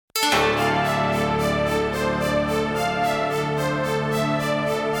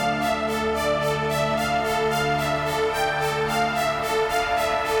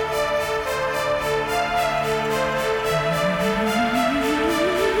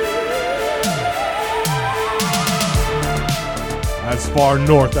as far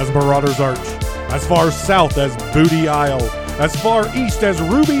north as Marauder's Arch, as far south as Booty Isle, as far east as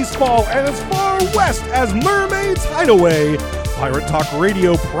Ruby's Fall, and as far west as Mermaid's Hideaway, Pirate Talk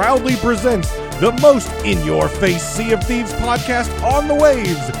Radio proudly presents the most in-your-face Sea of Thieves podcast on the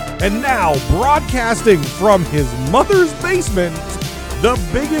waves. And now, broadcasting from his mother's basement, the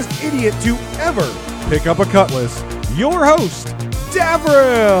biggest idiot to ever pick up a cutlass, your host,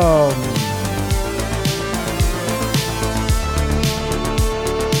 Davrim!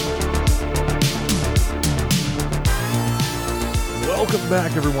 Welcome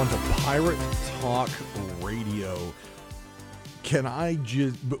back, everyone, to Pirate Talk Radio. Can I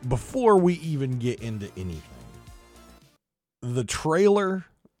just, before we even get into anything, the trailer,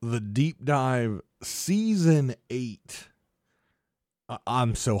 the deep dive, season 8,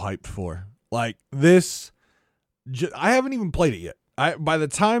 I'm so hyped for. Like, this, I haven't even played it yet. By the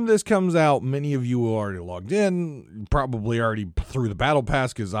time this comes out, many of you are already logged in, probably already through the battle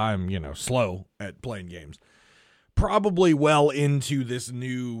pass, because I'm, slow at playing games. Probably well into this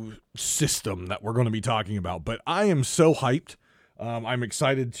new system that we're going to be talking about, but I am so hyped. I'm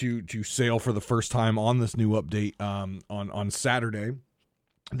excited to sail for the first time on this new update on Saturday,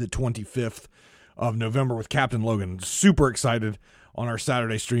 the 25th of November with Captain Logan. Super excited on our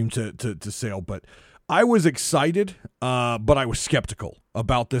Saturday stream to sail, but I was excited, but I was skeptical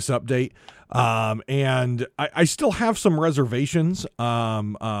about this update. And I still have some reservations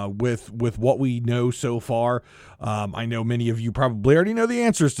with what we know so far. I know many of you probably already know the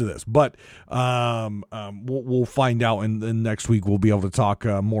answers to this, but we'll find out, and then next week we'll be able to talk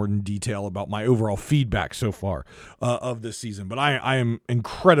more in detail about my overall feedback so far of this season. But I am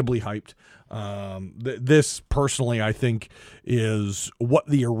incredibly hyped. This personally, I think, is what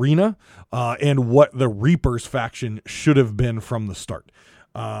the arena and what the Reapers faction should have been from the start.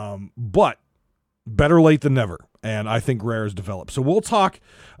 But better late than never, and I think Rare has developed. So we'll talk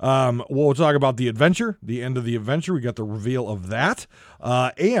about the adventure, the end of the adventure. We got the reveal of that,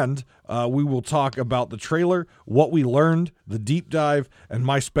 and we will talk about the trailer, what we learned, the deep dive, and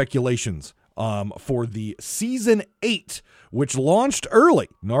my speculations for the season 8, which launched early.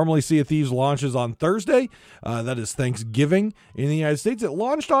 Normally Sea of Thieves launches on Thursday. That is Thanksgiving in the United States. It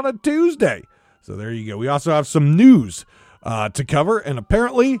launched on a Tuesday. So there you go. We also have some news to cover, and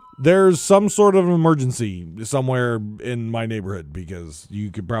apparently there's some sort of emergency somewhere in my neighborhood, because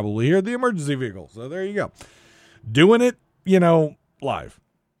you could probably hear the emergency vehicle. So there you go. Doing it, live.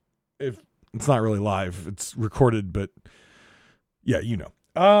 If it's not really live, it's recorded, but yeah,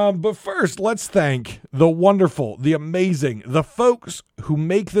 But first, let's thank the wonderful, the amazing, the folks who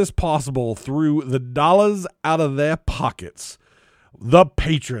make this possible through the dollars out of their pockets. The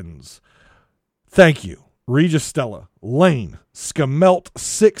patrons. Thank you. Regis Stella, Lane,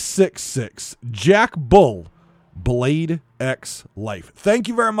 Skamelt666, Jack Bull, Blade X Life. Thank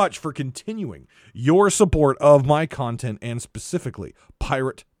you very much for continuing your support of my content, and specifically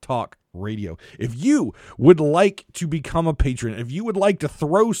Pirate Talk Radio. If you would like to become a patron, if you would like to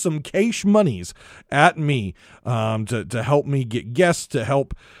throw some cash monies at me to help me get guests, to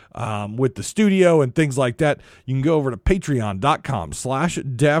help with the studio and things like that, you can go over to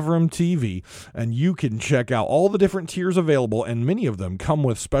patreon.com/DavrimTV, and you can check out all the different tiers available, and many of them come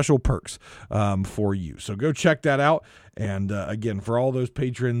with special perks for you. So go check that out. And again, for all those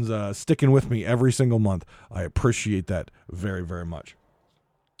patrons sticking with me every single month, I appreciate that very, very much.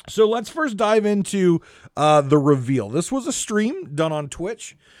 So let's first dive into the reveal. This was a stream done on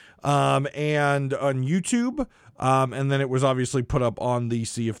Twitch and on YouTube, and then it was obviously put up on the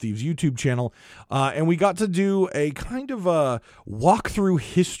Sea of Thieves YouTube channel, and we got to do a kind of a walkthrough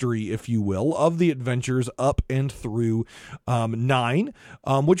history, if you will, of the adventures up and through 9,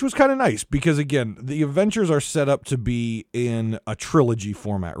 which was kind of nice, because again, the adventures are set up to be in a trilogy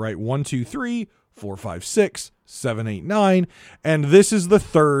format, right? 1, 2, 3, 4, 5, 6, 7, 8, 9, and this is the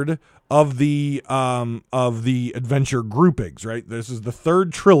third of the adventure groupings, right? This is the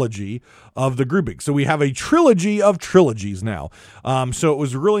third trilogy of the grouping. So we have a trilogy of trilogies now. So it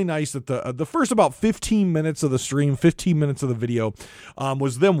was really nice that the first about 15 minutes of the stream, 15 minutes of the video,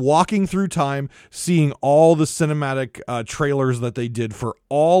 was them walking through time, seeing all the cinematic trailers that they did for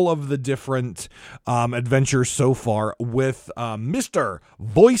all of the different adventures so far, with Mr.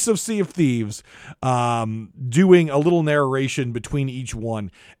 Voice of Sea of Thieves doing a little narration between each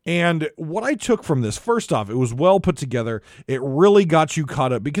one. And what I took from this, first off, it was well put together. It really got you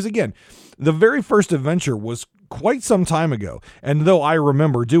caught up, because again, the very first adventure was quite some time ago. And though I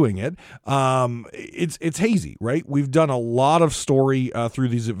remember doing it, it's hazy, right? We've done a lot of story through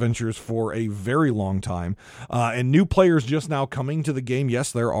these adventures for a very long time. And new players just now coming to the game.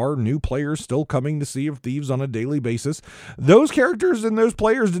 Yes, there are new players still coming to Sea of Thieves on a daily basis. Those characters and those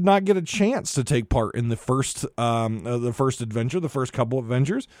players did not get a chance to take part in the first adventure, the first couple of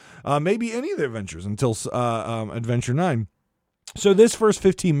adventures, maybe any of the adventures until Adventure 9. So this first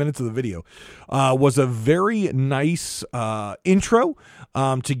 15 minutes of the video was a very nice intro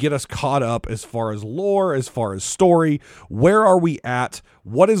to get us caught up as far as lore, as far as story. Where are we at?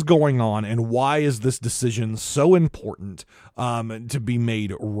 What is going on? And why is this decision so important to be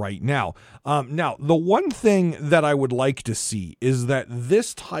made right now? Now, the one thing that I would like to see is that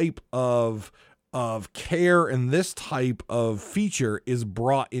this type of care and this type of feature is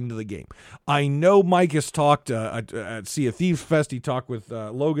brought into the game. I know Mike has talked at Sea of Thieves Fest. He talked with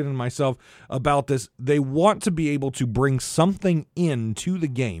Logan and myself about this. They want to be able to bring something into the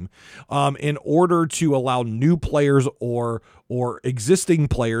game in order to allow new players or existing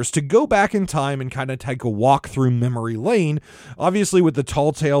players to go back in time and kind of take a walk through memory lane. Obviously, with the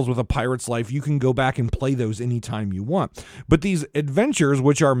Tall Tales, with A Pirate's Life, you can go back and play those anytime you want. But these adventures,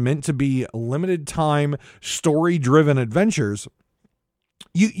 which are meant to be limited time, story-driven adventures,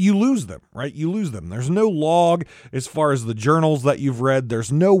 you lose them, right? You lose them. There's no log as far as the journals that you've read. There's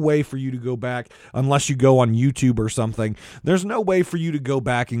no way for you to go back unless you go on YouTube or something. There's no way for you to go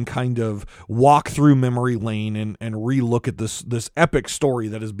back and kind of walk through memory lane and re-look at this epic story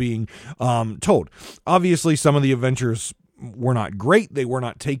that is being told. Obviously, some of the adventures were not great. They were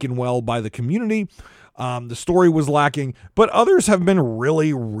not taken well by the community. The story was lacking, but others have been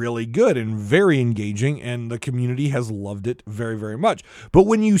really, really good and very engaging, and the community has loved it very, very much. But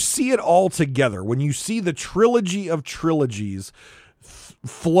when you see it all together, when you see the trilogy of trilogies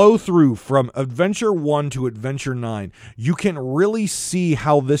flow through from Adventure 1 to Adventure 9, you can really see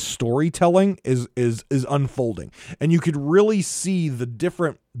how this storytelling is unfolding. And you could really see the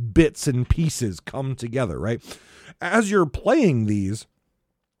different bits and pieces come together, right? As you're playing these,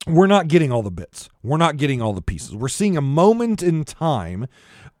 we're not getting all the bits. We're not getting all the pieces. We're seeing a moment in time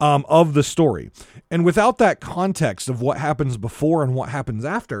of the story. And without that context of what happens before and what happens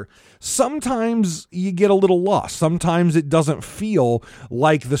after, sometimes you get a little lost. Sometimes it doesn't feel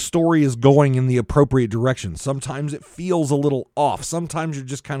like the story is going in the appropriate direction. Sometimes it feels a little off. Sometimes you're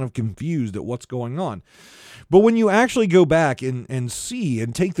just kind of confused at what's going on. But when you actually go back and see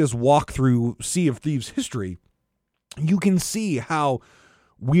and take this walk through Sea of Thieves history, you can see how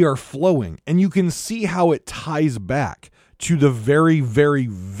we are flowing, and you can see how it ties back to the very, very,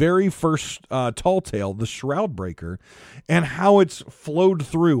 very first Tall Tale, the Shroud Breaker, and how it's flowed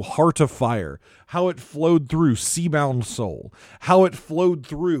through Heart of Fire, how it flowed through Seabound Soul, how it flowed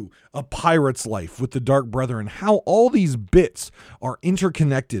through A Pirate's Life with the Dark Brethren, how all these bits are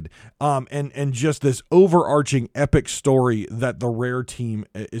interconnected, and just this overarching epic story that the Rare team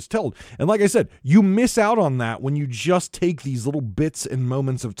is told. And like I said, you miss out on that when you just take these little bits and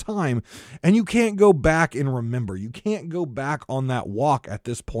moments of time, and you can't go back and remember. You can't go back on that walk at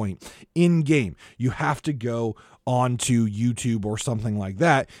this point in game. You have to go onto YouTube or something like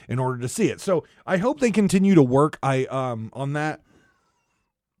that in order to see it. So I hope they continue to work on that.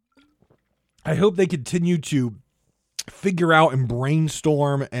 I hope they continue to figure out and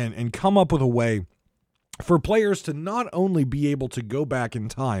brainstorm and come up with a way for players to not only be able to go back in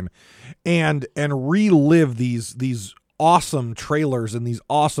time and relive these awesome trailers and these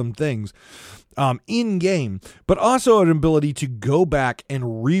awesome things in game, but also an ability to go back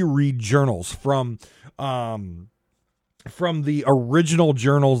and reread journals from the original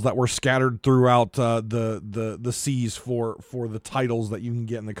journals that were scattered throughout the seas for the titles that you can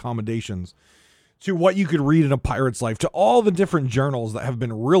get in the accommodations, to what you could read in A Pirate's Life, to all the different journals that have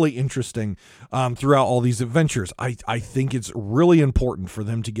been really interesting throughout all these adventures. I think it's really important for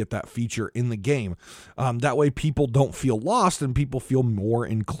them to get that feature in the game. That way people don't feel lost and people feel more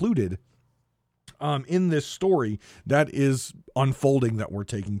included in this story that is unfolding, that we're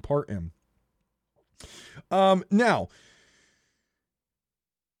taking part in. Now,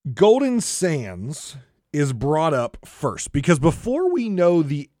 Golden Sands is brought up first, because before we know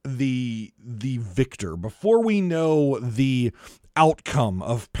the victor, before we know the outcome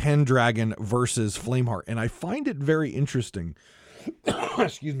of Pendragon versus Flameheart, and I find it very interesting,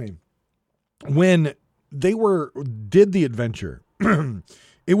 excuse me, when they did the adventure,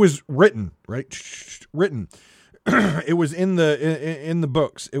 it was written, right? Written. It was in the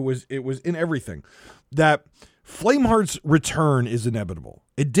books. It was in everything that Flameheart's return is inevitable.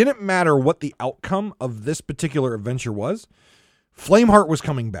 It didn't matter what the outcome of this particular adventure was. Flameheart was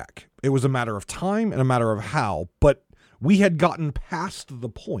coming back. It was a matter of time and a matter of how, but we had gotten past the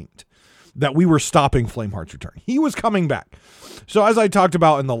point that we were stopping Flameheart's return. He was coming back. So as I talked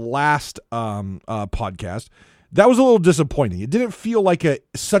about in the last podcast, that was a little disappointing. It didn't feel like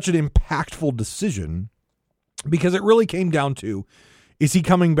such an impactful decision because it really came down to, is he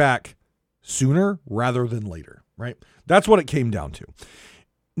coming back sooner rather than later, right? That's what it came down to.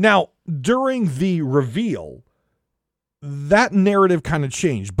 Now, during the reveal, that narrative kind of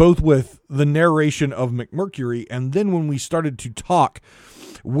changed, both with the narration of McMurcury and then when we started to talk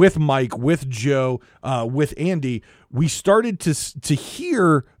with Mike, with Joe, with Andy, we started to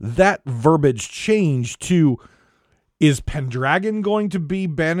hear that verbiage change to, is Pendragon going to be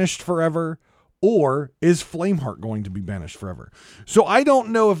banished forever, or is Flameheart going to be banished forever? So I don't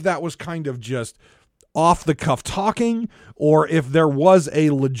know if that was kind of just off the cuff talking, or if there was a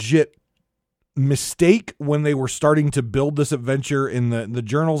legit mistake when they were starting to build this adventure in the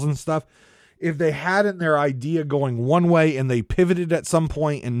journals and stuff. If they had in their idea going one way and they pivoted at some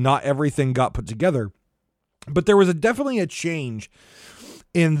point and not everything got put together. But there was definitely a change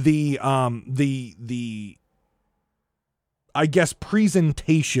in the I guess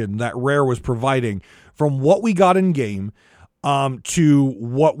presentation that Rare was providing from what we got in game to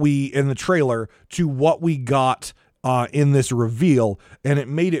what we in the trailer to what we got in this reveal, and it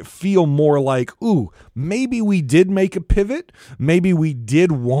made it feel more like, ooh, maybe we did make a pivot. Maybe we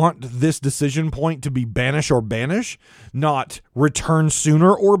did want this decision point to be banish or banish, not return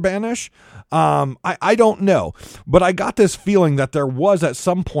sooner or banish. I don't know, but I got this feeling that there was at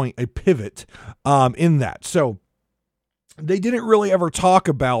some point a pivot in that. So they didn't really ever talk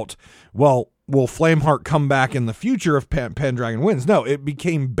about, well, will Flameheart come back in the future if Pendragon wins? No, it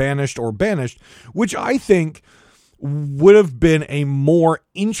became banished or banished, which I think would have been a more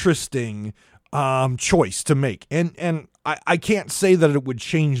interesting choice to make. And I can't say that it would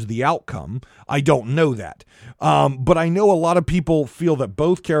change the outcome. I don't know that. But I know a lot of people feel that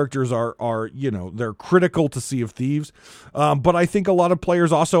both characters are they're critical to Sea of Thieves. But I think a lot of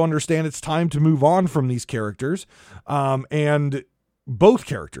players also understand it's time to move on from these characters. And both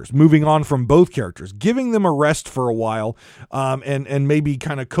characters, moving on from both characters, giving them a rest for a while, and maybe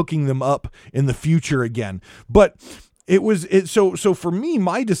kind of cooking them up in the future again. But so for me,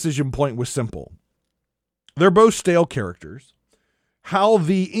 my decision point was simple. They're both stale characters. How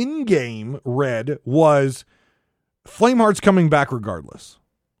the in-game read was Flameheart's coming back regardless.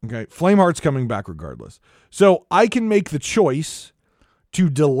 Okay, Flameheart's coming back regardless. So I can make the choice to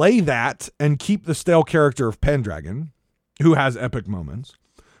delay that and keep the stale character of Pendragon, who has epic moments,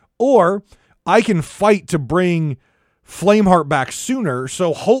 or I can fight to bring Flameheart back sooner,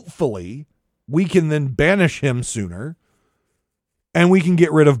 so hopefully we can then banish him sooner, and we can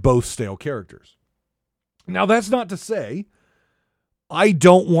get rid of both stale characters. Now, that's not to say I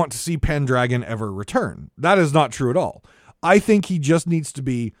don't want to see Pendragon ever return. That is not true at all. I think he just needs to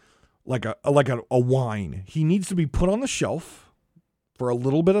be like a wine. He needs to be put on the shelf for a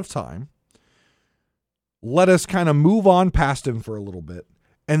little bit of time. Let us kind of move on past him for a little bit,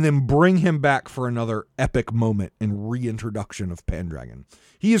 and then bring him back for another epic moment and reintroduction of Pendragon.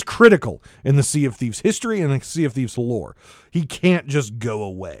 He is critical in the Sea of Thieves history and the Sea of Thieves lore. He can't just go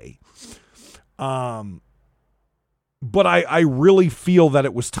away. But I really feel that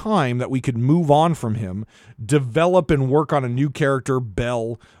it was time that we could move on from him, develop and work on a new character,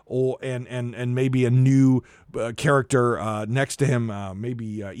 Bell, and maybe a new character next to him,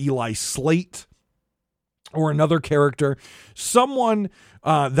 maybe Eli Slate, or another character, someone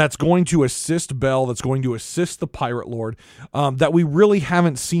that's going to assist Bell, that's going to assist the Pirate Lord, that we really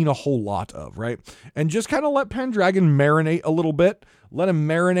haven't seen a whole lot of, right? And just kind of let Pendragon marinate a little bit. Let him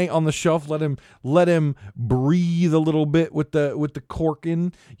marinate on the shelf. Let him breathe a little bit with the cork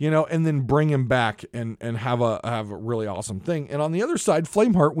in, and then bring him back and have a really awesome thing. And on the other side,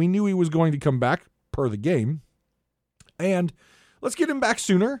 Flameheart, we knew he was going to come back per the game, and let's get him back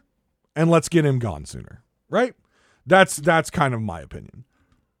sooner, and let's get him gone sooner. Right? That's kind of my opinion.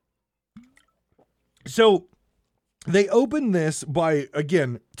 So they open this by,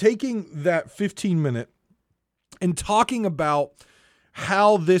 again, taking that 15-minute and talking about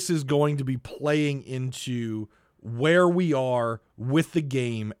how this is going to be playing into where we are with the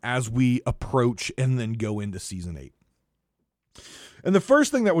game as we approach and then go into Season 8. And the first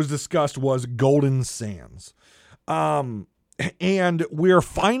thing that was discussed was Golden Sands. And we're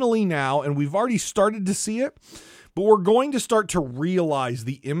finally now, and we've already started to see it, but we're going to start to realize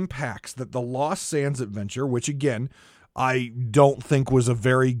the impacts that the Lost Sands adventure, which again, I don't think was a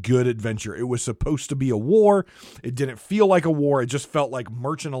very good adventure. It was supposed to be a war. It didn't feel like a war. It just felt like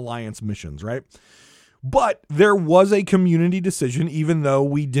Merchant Alliance missions, right? But there was a community decision, even though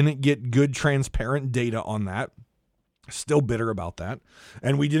we didn't get good, transparent data on that. Still bitter about that.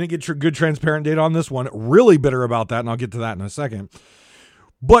 And we didn't get good, transparent data on this one. Really bitter about that, and I'll get to that in a second.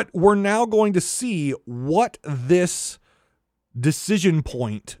 But we're now going to see what this decision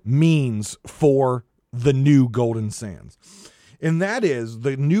point means for the new Golden Sands. And that is,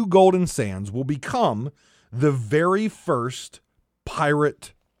 the new Golden Sands will become the very first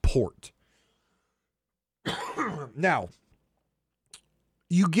pirate port. Now,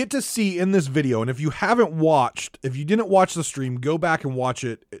 you get to see in this video, and if you didn't watch the stream, go back and watch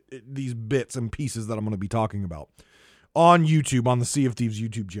these bits and pieces that I'm going to be talking about on YouTube, on the Sea of Thieves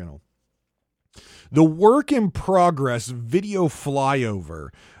YouTube channel. The work in progress video flyover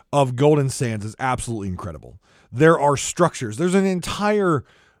of Golden Sands is absolutely incredible. There are structures. There's an entire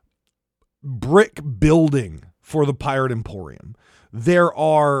brick building for the Pirate Emporium. There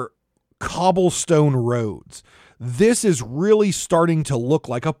are cobblestone roads. This is really starting to look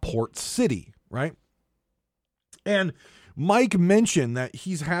like a port city, right? And Mike mentioned that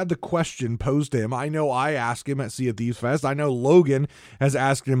he's had the question posed to him. I know I asked him at Sea of Thieves Fest. I know Logan has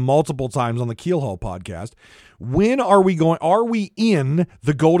asked him multiple times on the Keelhaul podcast. When are we in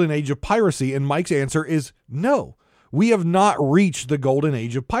the golden age of piracy? And Mike's answer is no. We have not reached the golden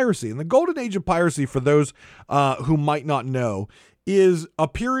age of piracy. And the golden age of piracy, for those who might not know, is a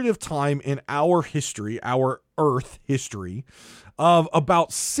period of time in our history, our Earth history, of about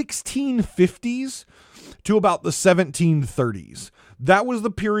 1650s to about the 1730s. That was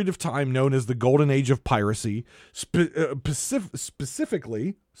the period of time known as the golden age of piracy,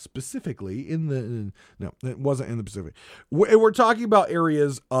 specifically in the, no, it wasn't in the Pacific. We're talking about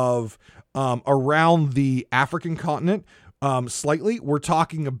areas of around the African continent. Slightly, we're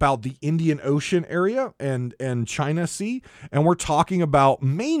talking about the Indian Ocean area and China Sea, and we're talking about,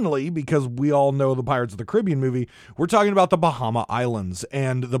 mainly because we all know the Pirates of the Caribbean movie, we're talking about the Bahama Islands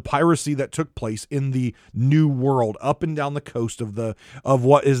and the piracy that took place in the New World, up and down the coast of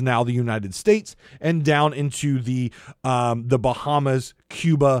what is now the United States, and down into the Bahamas,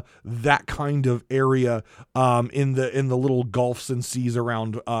 Cuba, that kind of area, in the little gulfs and seas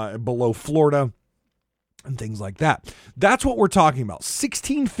around below Florida, and things like that. That's what we're talking about.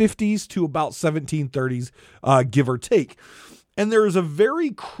 1650s to about 1730s, give or take. And there is a very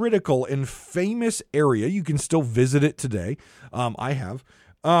critical and famous area. You can still visit it today. I have,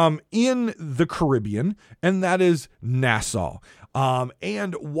 in the Caribbean, and that is Nassau.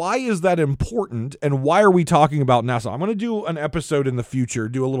 And why is that important? And why are we talking about Nassau? I'm going to do an episode in the future,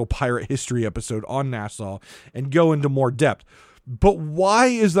 do a little pirate history episode on Nassau and go into more depth. But why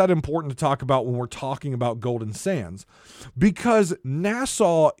is that important to talk about when we're talking about Golden Sands? Because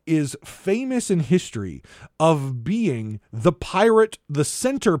Nassau is famous in history of being the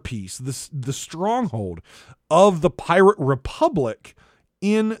centerpiece, the stronghold of the pirate republic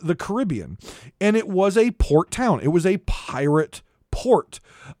in the Caribbean. And it was a port town. It was a pirate port.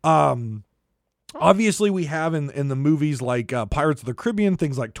 Obviously, we have in the movies like Pirates of the Caribbean,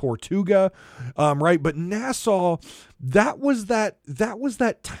 things like Tortuga, right? But Nassau, that was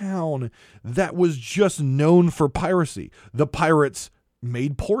that town that was just known for piracy. The pirates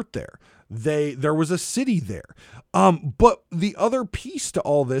made port there. There was a city there. But the other piece to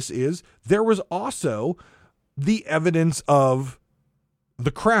all this is there was also the evidence of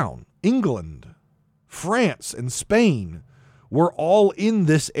the crown. England, France, and Spain were all in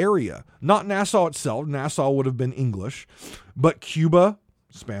this area. Not Nassau itself. Nassau would have been English, but Cuba,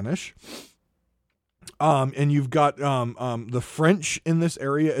 Spanish. And you've got the French in this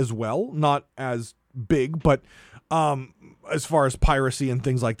area as well. Not as big, but as far as piracy and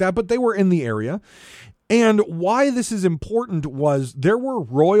things like that, but they were in the area. And why this is important was there were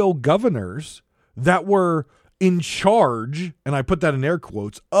royal governors that were in charge, and I put that in air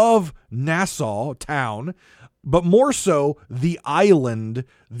quotes, of Nassau town, but more so the island,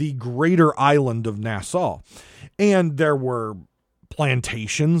 the greater island of Nassau. And there were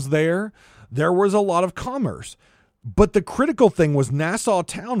plantations there. There was a lot of commerce. But the critical thing was Nassau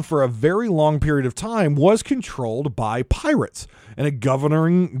town for a very long period of time was controlled by pirates and a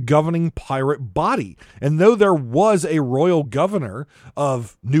governing pirate body. And though there was a royal governor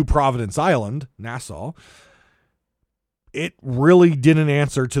of New Providence Island, Nassau, it really didn't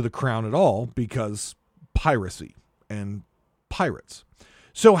answer to the crown at all because piracy and pirates.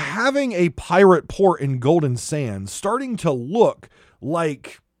 So having a pirate port in Golden Sands starting to look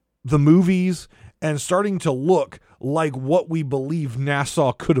like the movies and starting to look like what we believe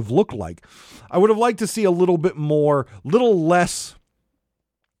Nassau could have looked like. I would have liked to see a little bit more, little less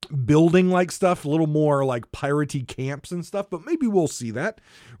building like stuff, a little more like piratey camps and stuff, but maybe we'll see that,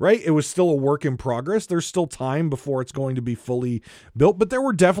 right? It was still a work in progress. There's still time before it's going to be fully built, but there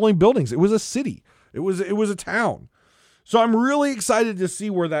were definitely buildings. It was a city. It was a town. So I'm really excited to see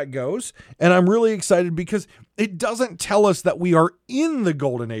where that goes. And I'm really excited because it doesn't tell us that we are in the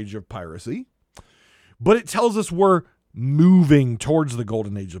golden age of piracy, but it tells us we're moving towards the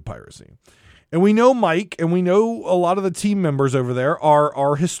golden age of piracy. And we know Mike and we know a lot of the team members over there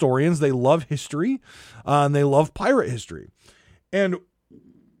are historians. They love history and they love pirate history. And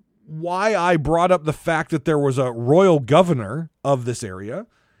why I brought up the fact that there was a royal governor of this area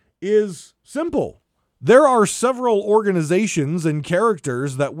is simple. There are several organizations and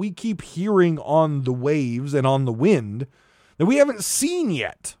characters that we keep hearing on the waves and on the wind that we haven't seen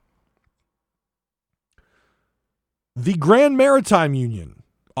yet. The Grand Maritime Union,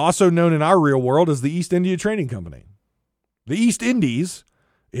 also known in our real world as the East India Trading Company. The East Indies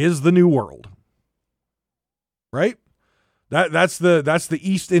is the New World. Right? That's the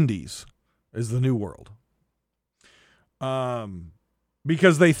East Indies is the New World.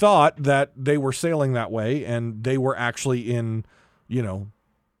 Because they thought that they were sailing that way and they were actually in,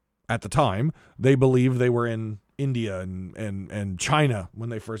 at the time, they believed they were in India and China when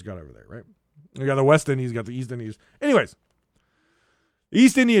they first got over there, right? You got the West Indies, you got the East Indies. Anyways, the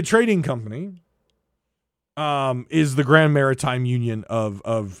East India Trading Company is the Grand Maritime Union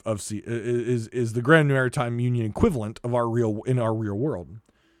is the Grand Maritime Union equivalent of our real world.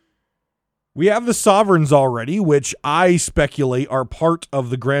 We have the sovereigns already, which I speculate are part of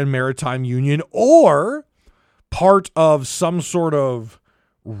the Grand Maritime Union or part of some sort of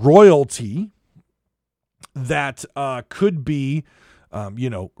royalty that could be,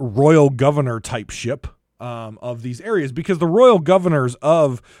 royal governor type ship of these areas, because the royal governors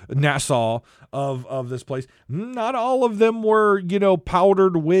of Nassau, of this place, not all of them were,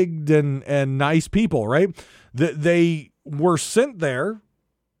 powdered, wigged, and nice people, right? They were sent there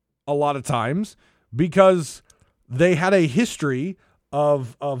a lot of times because they had a history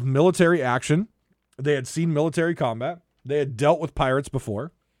of military action. They had seen military combat. They had dealt with pirates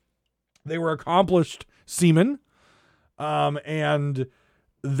before. They were accomplished seamen. And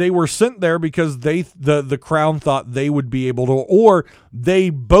they were sent there because the crown thought they would be able to, or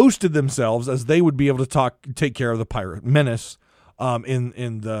they boasted themselves as they would be able to take care of the pirate menace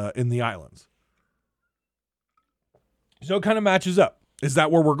in the islands. So it kind of matches up. Is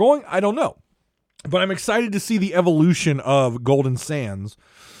that where we're going? I don't know. But I'm excited to see the evolution of Golden Sands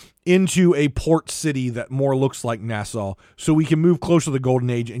into a port city that more looks like Nassau, so we can move closer to the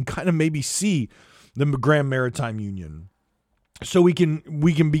Golden Age and kind of maybe see the Grand Maritime Union. So we can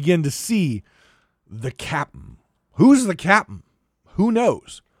begin to see the captain. Who's the captain? Who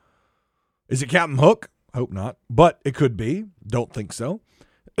knows? Is it Captain Hook? Hope not, but it could be. Don't think so.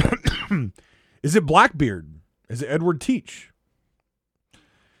 Is it Blackbeard? Is it Edward Teach?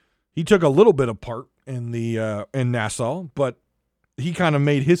 He took a little bit of part in Nassau, but he kind of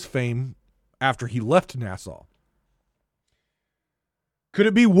made his fame after he left Nassau. Could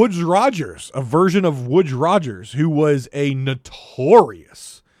it be Woodes Rogers, a version of Woodes Rogers, who was a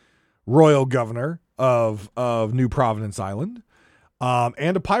notorious royal governor of New Providence Island,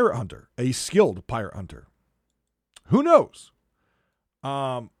 and a pirate hunter, a skilled pirate hunter? Who knows?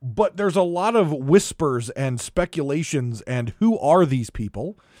 But there's a lot of whispers and speculations and who are these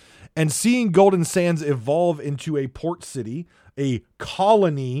people? And seeing Golden Sands evolve into a port city, a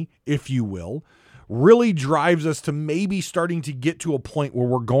colony, if you will, really drives us to maybe starting to get to a point where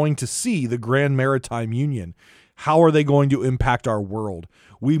we're going to see the Grand Maritime Union. How are they going to impact our world?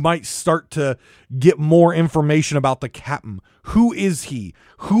 We might start to get more information about the captain. Who is he?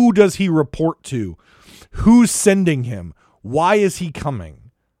 Who does he report to? Who's sending him? Why is he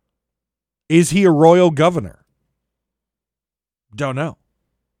coming? Is he a royal governor? Don't know.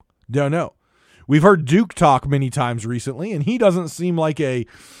 We've heard Duke talk many times recently, and he doesn't seem like a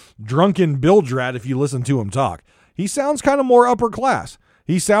drunken bilge-rat if you listen to him talk. He sounds kind of more upper class.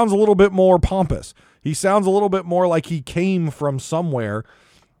 He sounds a little bit more pompous. He sounds a little bit more like he came from somewhere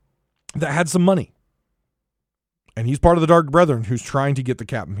that had some money. And he's part of the Dark Brethren who's trying to get the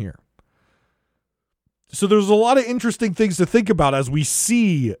captain here. So there's a lot of interesting things to think about as we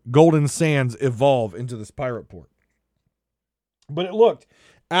see Golden Sands evolve into this pirate port. But it looked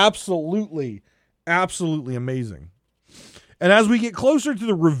absolutely amazing. And as we get closer to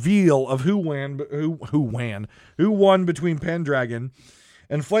the reveal of who won between Pendragon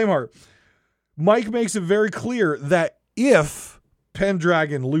and Flameheart, Mike makes it very clear that if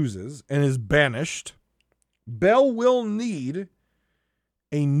Pendragon loses and is banished, Bell will need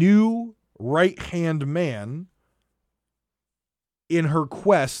a new right-hand man in her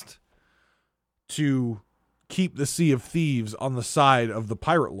quest to keep the Sea of Thieves on the side of the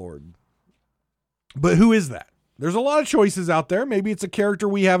Pirate Lord. But who is that? There's a lot of choices out there. Maybe it's a character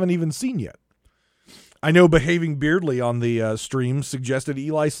we haven't even seen yet. I know Behaving Beardly on the stream suggested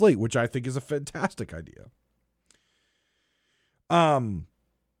Eli Slate, which I think is a fantastic idea.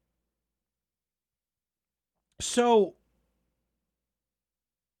 So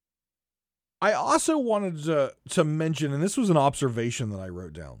I also wanted to mention, and this was an observation that I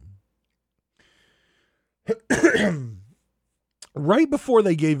wrote down. Right before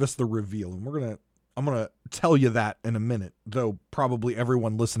they gave us the reveal, and I'm gonna tell you that in a minute, though probably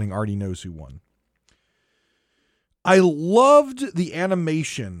everyone listening already knows who won. I loved the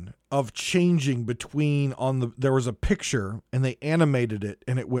animation of changing between there was a picture and they animated it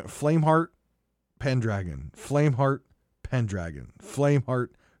and it went Flameheart, Pendragon, Flameheart, Pendragon, Flameheart,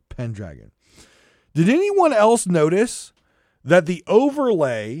 Pendragon. Did anyone else notice that the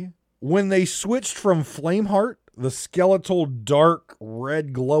overlay, when they switched from Flameheart, the skeletal dark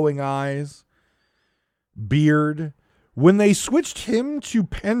red glowing eyes, beard, when they switched him to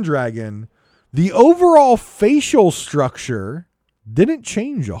Pendragon, the overall facial structure didn't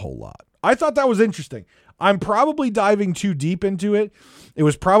change a whole lot. I thought that was interesting. I'm probably diving too deep into it. It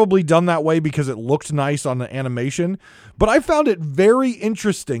was probably done that way because it looked nice on the animation. But I found it very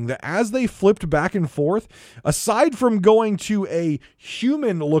interesting that as they flipped back and forth, aside from going to a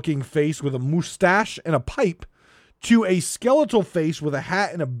human-looking face with a mustache and a pipe to a skeletal face with a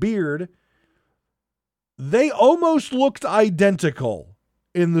hat and a beard, they almost looked identical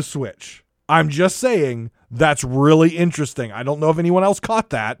in the switch. I'm just saying that's really interesting. I don't know if anyone else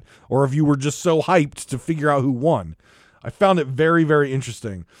caught that or if you were just so hyped to figure out who won. I found it very, very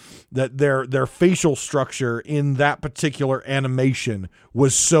interesting that their facial structure in that particular animation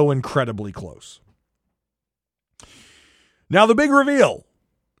was so incredibly close. Now the big reveal.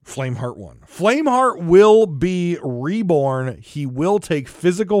 Flameheart won. Flameheart will be reborn. He will take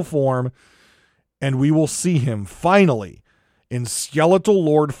physical form, and we will see him finally in skeletal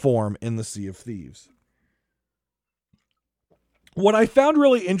lord form in the Sea of Thieves. What I found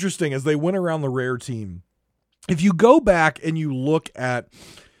really interesting as they went around the Rare team, if you go back and you look at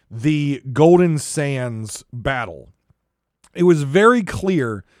the Golden Sands battle, it was very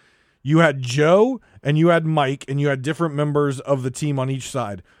clear you had Joe and you had Mike and you had different members of the team on each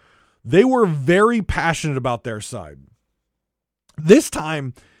side. They were very passionate about their side. This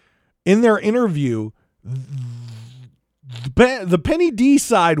time, in their interview, the Penny D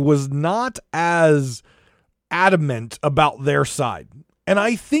side was not as adamant about their side. And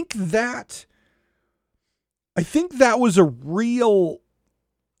I think that was a real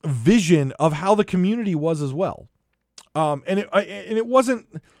vision of how the community was as well. It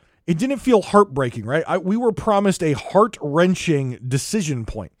didn't feel heartbreaking, right? We were promised a heart-wrenching decision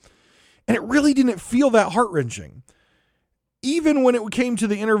point, and it really didn't feel that heart-wrenching. Even when it came to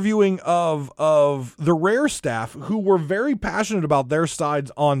the interviewing of the Rare staff, who were very passionate about their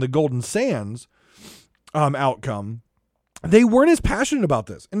sides on the Golden Sands outcome, they weren't as passionate about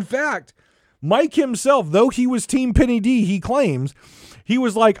this. In fact, Mike himself, though he was Team Penny D, he claims, he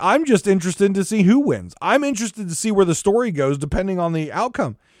was like, I'm just interested to see who wins. I'm interested to see where the story goes depending on the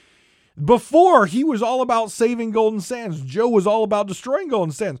outcome. Before, he was all about saving Golden Sands. Joe was all about destroying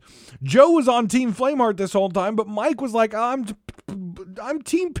Golden Sands. Joe was on Team Flameheart this whole time, but Mike was like, I'm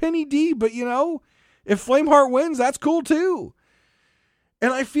Team Penny D, but if Flameheart wins, that's cool too.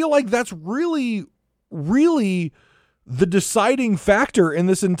 And I feel like that's really, really the deciding factor in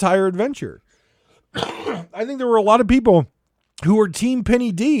this entire adventure. I think there were a lot of people who were Team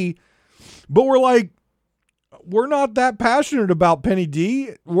Penny D, but were like, we're not that passionate about Penny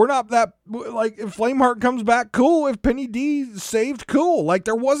D. We're not that, like, if Flameheart comes back, cool. If Penny D saved, cool. Like,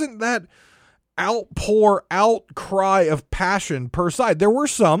 there wasn't that outcry of passion per side. There were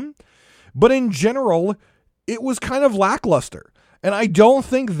some, but in general, it was kind of lackluster. And I don't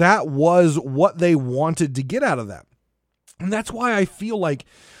think that was what they wanted to get out of that. And that's why I feel like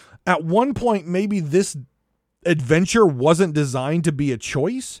at one point, maybe this adventure wasn't designed to be a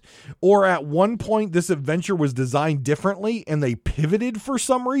choice, or at one point this adventure was designed differently and they pivoted for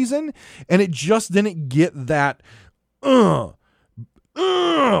some reason and it just didn't get that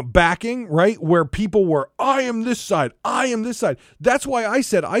backing, right? Where people were, I am this side. That's why I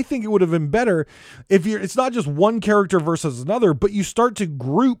said I think it would have been better if it's not just one character versus another, but you start to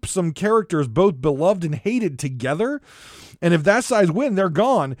group some characters, both beloved and hated, together. And if that side win, they're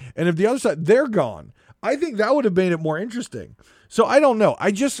gone. And if the other side, they're gone. I think that would have made it more interesting. So I don't know. I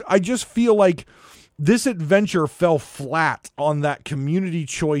just feel like this adventure fell flat on that community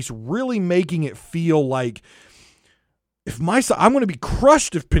choice, really making it feel like I'm going to be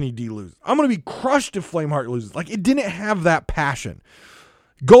crushed if Penny D loses. I'm going to be crushed if Flameheart loses. Like, it didn't have that passion.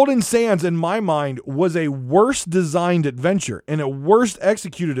 Golden Sands, in my mind, was a worse designed adventure and a worse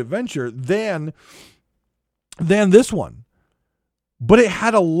executed adventure than this one. But it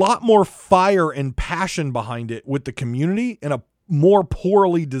had a lot more fire and passion behind it with the community and a more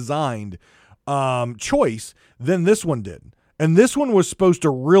poorly designed choice than this one did. And this one was supposed to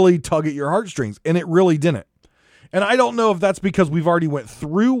really tug at your heartstrings, and it really didn't. And I don't know if that's because we've already went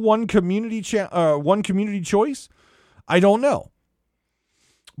through one community choice. I don't know.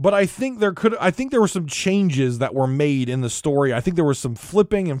 But I think there were some changes that were made in the story. I think there was some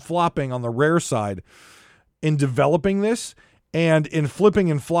flipping and flopping on the rare side in developing this. And in flipping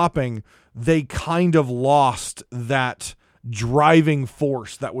and flopping, they kind of lost that driving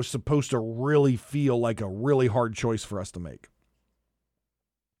force that was supposed to really feel like a really hard choice for us to make.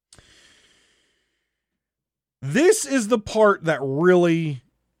 This is the part that really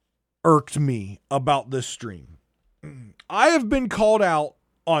irked me about this stream. I have been called out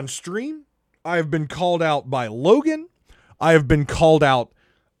on stream. I have been called out by Logan. I have been called out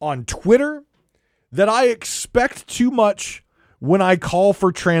on Twitter that I expect too much when I call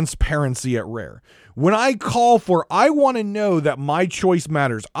for transparency at Rare. When I call for, I want to know that my choice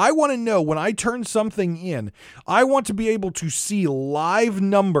matters. I want to know when I turn something in, I want to be able to see live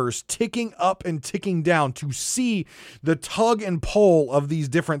numbers ticking up and ticking down to see the tug and pull of these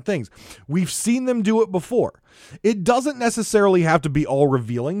different things. We've seen them do it before. It doesn't necessarily have to be all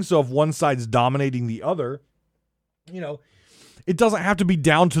revealing. So if one side's dominating the other, it doesn't have to be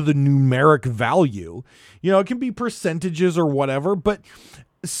down to the numeric value. It can be percentages or whatever, but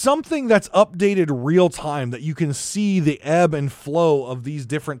something that's updated real time that you can see the ebb and flow of these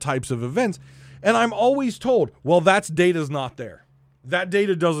different types of events. And I'm always told, well, data's not there. That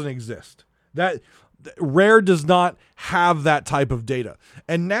data doesn't exist. That Rare does not have that type of data.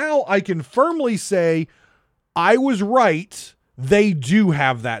 And now I can firmly say I was right. They do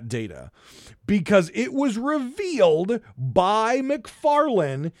have that data. Because it was revealed by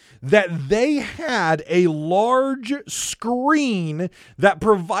McFarlane that they had a large screen that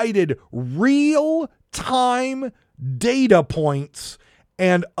provided real-time data points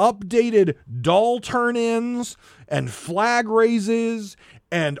and updated doll turn-ins and flag raises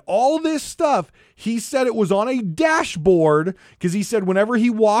and all this stuff. He said it was on a dashboard because he said whenever he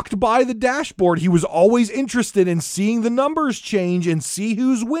walked by the dashboard, he was always interested in seeing the numbers change and see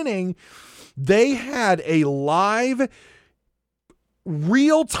who's winning. They had a live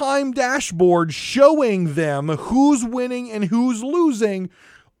real-time dashboard showing them who's winning and who's losing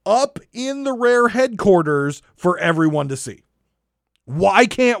up in the Rare headquarters for everyone to see. Why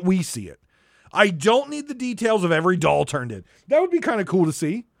can't we see it? I don't need the details of every doll turned in. That would be kind of cool to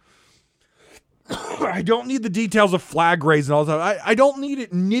see. I don't need the details of flag raise and all that. I don't need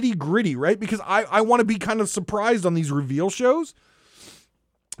it nitty-gritty, right? Because I want to be kind of surprised on these reveal shows.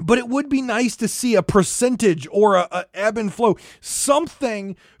 But it would be nice to see a percentage or a ebb and flow,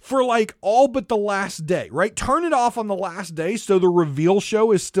 something for like all but the last day, right? Turn it off on the last day so the reveal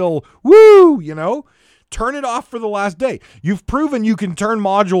show is still woo, Turn it off for the last day. You've proven you can turn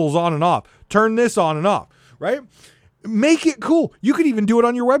modules on and off. Turn this on and off, right? Make it cool. You could even do it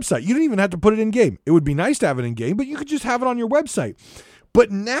on your website. You don't even have to put it in game. It would be nice to have it in game, but you could just have it on your website.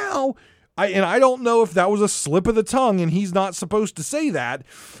 But now, I don't know if that was a slip of the tongue and he's not supposed to say that,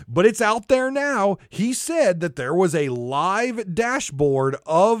 but it's out there now. He said that there was a live dashboard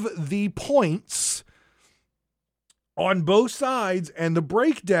of the points on both sides and the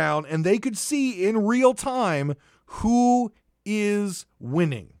breakdown, and they could see in real time who is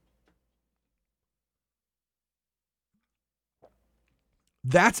winning.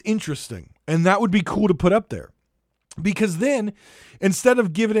 That's interesting, and that would be cool to put up there. Because then, instead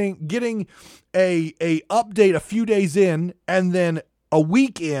of getting a update a few days in, and then a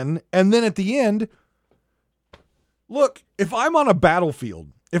week in, and then at the end, look, if I'm on a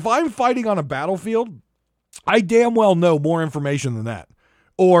battlefield, if I'm fighting on a battlefield, I damn well know more information than that.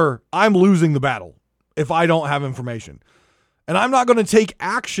 Or I'm losing the battle if I don't have information. And I'm not going to take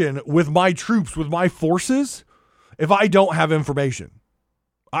action with my troops, with my forces, if I don't have information.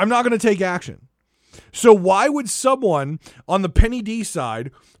 I'm not going to take action. So why would someone on the Penny D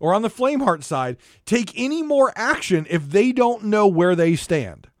side or on the Flameheart side take any more action if they don't know where they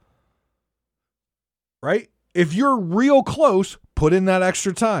stand? Right? If you're real close, put in that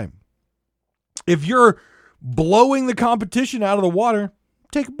extra time. If you're blowing the competition out of the water,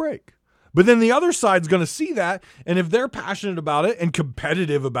 take a break. But then the other side's going to see that, and if they're passionate about it and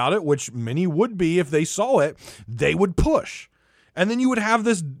competitive about it, which many would be if they saw it, they would push. And then you would have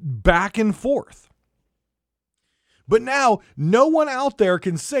this back and forth. But now no one out there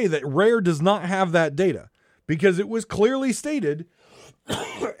can say that Rare does not have that data, because it was clearly stated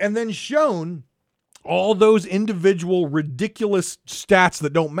and then shown all those individual ridiculous stats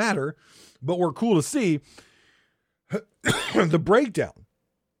that don't matter, but were cool to see, the breakdown.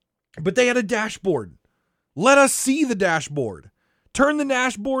 But they had a dashboard. Let us see the dashboard. Turn the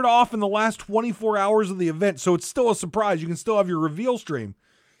dashboard off in the last 24 hours of the event, so it's still a surprise. You can still have your reveal stream.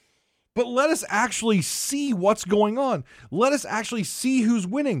 But let us actually see what's going on. Let us actually see who's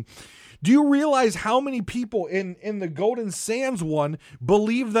winning. Do you realize how many people in the Golden Sands one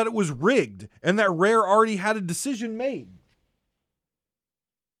believed that it was rigged and that Rare already had a decision made?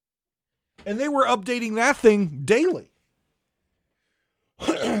 And they were updating that thing daily.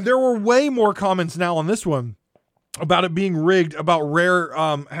 There were way more comments now on this one about it being rigged, about Rare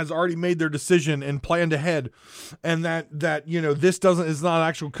has already made their decision and planned ahead, and that this is not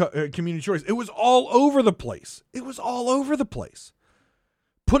actual community choice. It was all over the place. It was all over the place.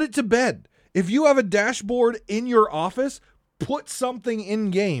 Put it to bed. If you have a dashboard in your office, put something in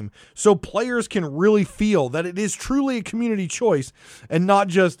game so players can really feel that it is truly a community choice and not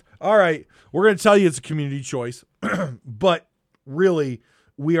just, all right, we're going to tell you it's a community choice, but really,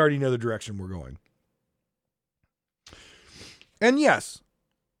 we already know the direction we're going. And yes,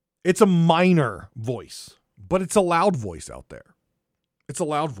 it's a minor voice, but it's a loud voice out there. It's a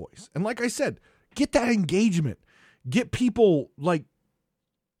loud voice. And like I said, get that engagement. Get people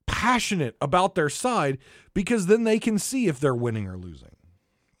passionate about their side, because then they can see if they're winning or losing.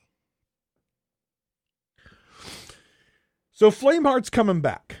 So Flameheart's coming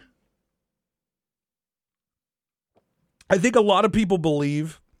back. I think a lot of people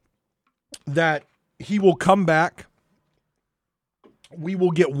believe that he will come back. We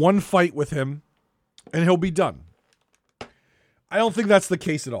will get one fight with him and he'll be done. I don't think that's the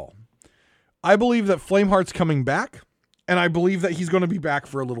case at all. I believe that Flameheart's coming back, and I believe that he's going to be back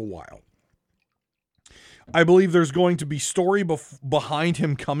for a little while. I believe there's going to be story behind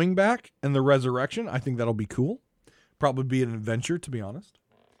him coming back and the resurrection. I think that'll be cool. Probably be an adventure, to be honest.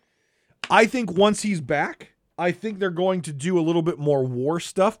 I think once he's back, I think they're going to do a little bit more war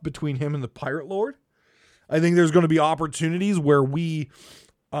stuff between him and the Pirate Lord. I think there's going to be opportunities where we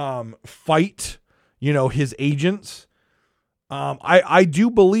fight, his agents. I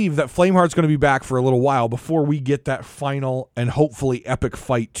do believe that Flameheart's going to be back for a little while before we get that final and hopefully epic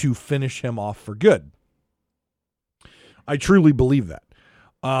fight to finish him off for good. I truly believe that.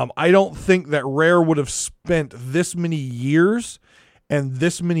 I don't think that Rare would have spent this many years and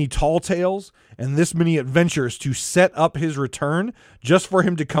this many tall tales and this many adventures to set up his return just for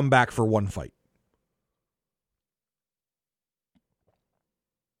him to come back for one fight.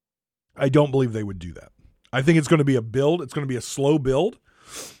 I don't believe they would do that. I think it's going to be a build. It's going to be a slow build.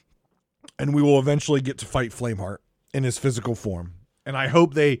 And we will eventually get to fight Flameheart in his physical form. And I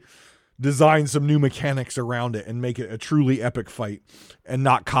hope they design some new mechanics around it and make it a truly epic fight and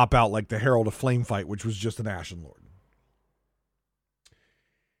not cop out like the Herald of Flame fight, which was just an Ashen Lord.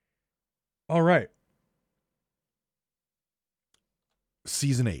 All right.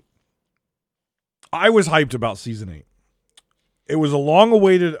 Season 8. I was hyped about Season 8. It was a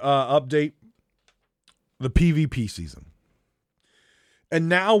long-awaited update. The PvP season. And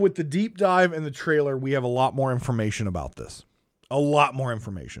now with the deep dive and the trailer, we have a lot more information about this. A lot more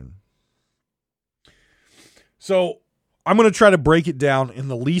information. So I'm going to try to break it down in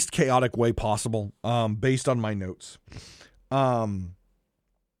the least chaotic way possible, based on my notes. And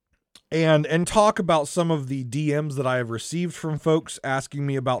talk about some of the DMs that I have received from folks asking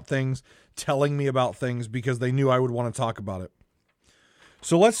me about things, telling me about things because they knew I would want to talk about it.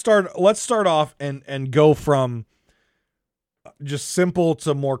 So let's start off and go from just simple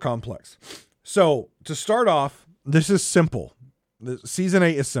to more complex. So to start off, this is simple. Season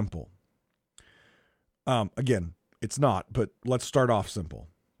 8 is simple. Again, it's not, but let's start off simple.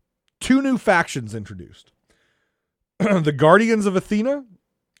 2 new factions introduced. The Guardians of Athena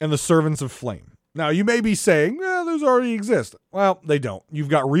and the Servants of Flame. Now, you may be saying, those already exist. Well, they don't. You've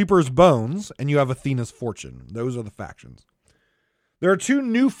got Reaper's Bones and you have Athena's Fortune. Those are the factions. There are 2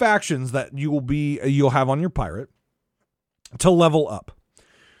 new factions that you'll have on your pirate to level up.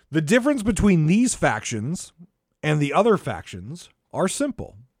 The difference between these factions and the other factions are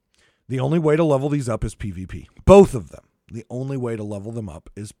simple. The only way to level these up is PvP. Both of them. The only way to level them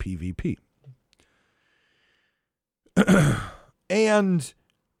up is PvP. And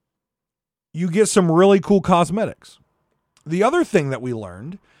you get some really cool cosmetics. The other thing that we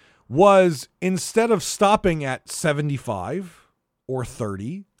learned was instead of stopping at 75 or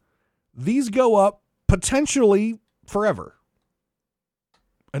 30, these go up potentially forever.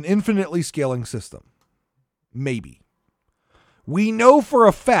 An infinitely scaling system. Maybe. We know for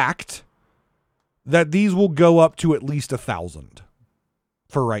a fact that these will go up to at least 1,000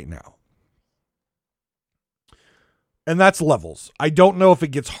 for right now. And that's levels. I don't know if it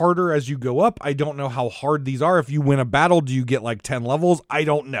gets harder as you go up. I don't know how hard these are. If you win a battle, do you get like 10 levels? I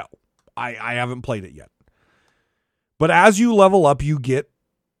don't know. I haven't played it yet. But as you level up, you get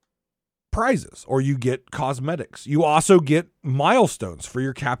prizes or you get cosmetics. You also get milestones for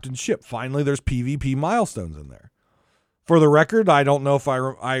your captain's ship. Finally, there's PvP milestones in there. For the record, I don't know if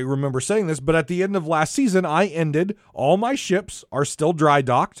I remember saying this, but at the end of last season, I ended, all my ships are still dry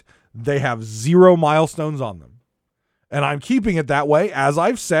docked. They have 0 milestones on them. And I'm keeping it that way, as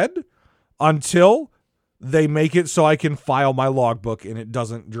I've said, until they make it so I can file my logbook and it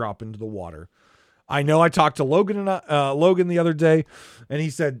doesn't drop into the water. I know I talked to Logan the other day, and he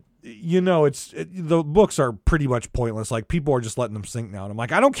said, the books are pretty much pointless. Like, people are just letting them sink now. And I'm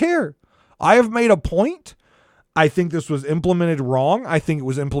like, I don't care. I have made a point. I think this was implemented wrong. I think it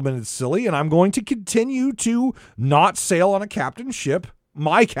was implemented silly, and I'm going to continue to not sail on a captain's ship,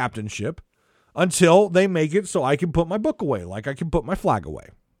 my captain's ship, until they make it so I can put my book away, like I can put my flag away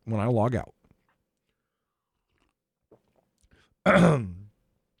when I log out.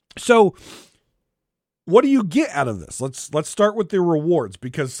 So, what do you get out of this? Let's start with the rewards,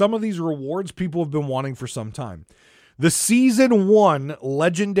 because some of these rewards people have been wanting for some time. The Season 1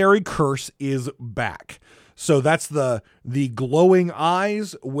 Legendary Curse is back. So that's the glowing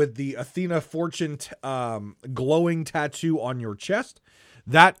eyes with the Athena Fortune glowing tattoo on your chest.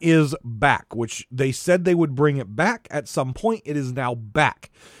 That is back, which they said they would bring it back at some point. It is now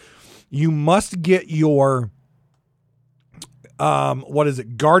back. You must get your,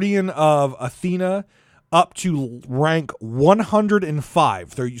 Guardian of Athena up to rank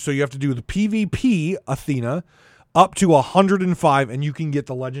 105. So you have to do the PvP Athena up to 105, and you can get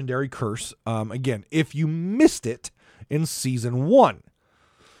the Legendary Curse, again, if you missed it in Season 1.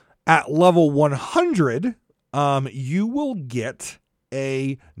 At level 100, you will get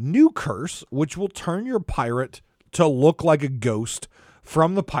a new curse, which will turn your pirate to look like a ghost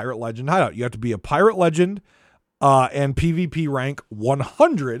from the Pirate Legend hideout. You have to be a Pirate Legend and PvP rank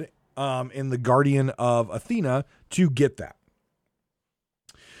 100 in the Guardian of Athena to get that.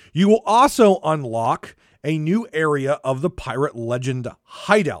 You will also unlock a new area of the Pirate Legend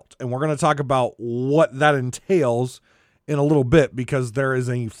hideout. And we're going to talk about what that entails in a little bit, because there is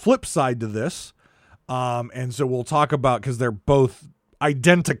a flip side to this. And so we'll talk about, because they're both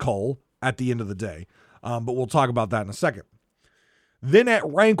identical at the end of the day. But we'll talk about that in a second. Then at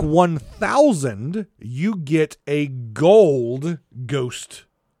rank 1000, you get a gold ghost,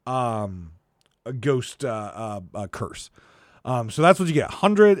 curse. So that's what you get,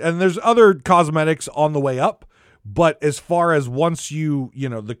 100, and there's other cosmetics on the way up, but as far as once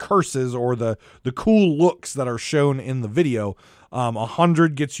the curses or the cool looks that are shown in the video,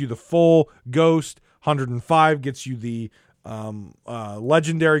 100 gets you the full ghost, 105 gets you the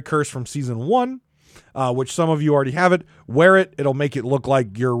legendary curse from Season 1, which some of you already have it. Wear it, it'll make it look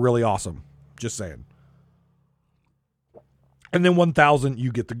like you're really awesome. Just saying. And then 1000,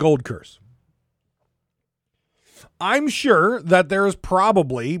 you get the gold curse. I'm sure that there is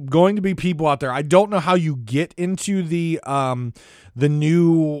probably going to be people out there. I don't know how you get into the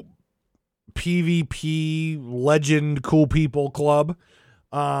new PvP Legend Cool People Club.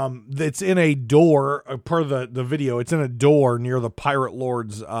 That's in a door, per the video. It's in a door near the Pirate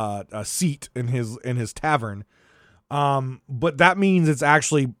Lord's seat in his tavern. But that means it's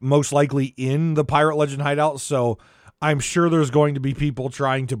actually most likely in the Pirate Legend hideout. So I'm sure there's going to be people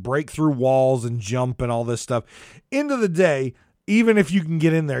trying to break through walls and jump and all this stuff. End of the day, even if you can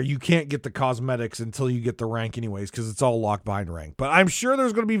get in there, you can't get the cosmetics until you get the rank anyways, because it's all locked behind rank. But I'm sure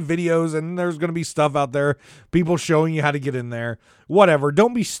there's going to be videos and there's going to be stuff out there, people showing you how to get in there. Whatever.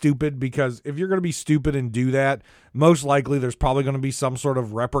 Don't be stupid, because if you're going to be stupid and do that, most likely there's probably going to be some sort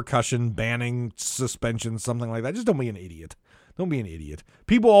of repercussion, banning, suspension, something like that. Just don't be an idiot. Don't be an idiot.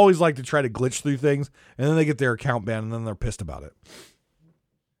 People always like to try to glitch through things, and then they get their account banned, and then they're pissed about it.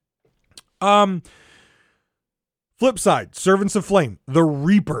 Flip side, Servants of Flame, the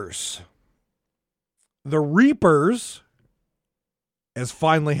Reapers. The Reapers has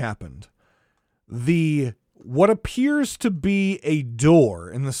finally happened. What appears to be a door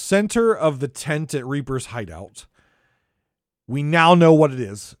in the center of the tent at Reaper's hideout, we now know what it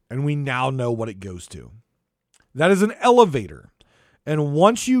is, and we now know what it goes to. That is an elevator. And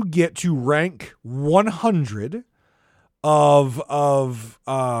once you get to rank 100 of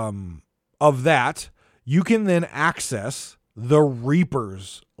that, you can then access the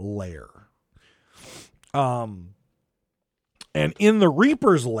Reaper's lair. And in the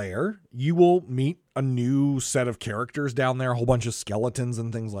Reaper's Lair, you will meet a new set of characters down there, a whole bunch of skeletons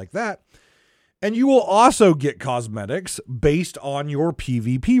and things like that. And you will also get cosmetics based on your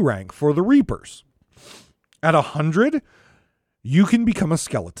PvP rank for the Reapers. At 100, you can become a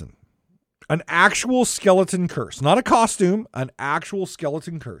skeleton. An actual skeleton curse. Not a costume, an actual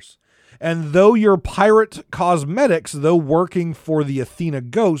skeleton curse. And though your pirate cosmetics, though working for the Athena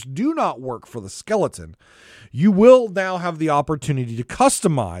Ghost, do not work for the skeleton, you will now have the opportunity to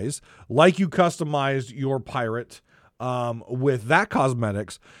customize, like you customized your pirate with that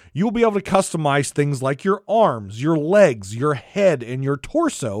cosmetics. You'll be able to customize things like your arms, your legs, your head, and your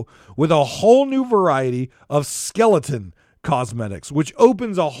torso with a whole new variety of skeleton cosmetics, which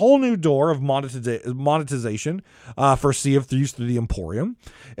opens a whole new door of monetization for Sea of Thieves through the Emporium.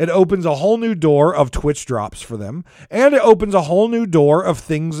 It opens a whole new door of Twitch drops for them, and it opens a whole new door of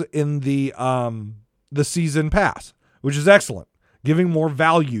things in the season pass, which is excellent, giving more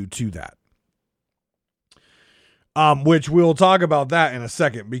value to that. Which we'll talk about that in a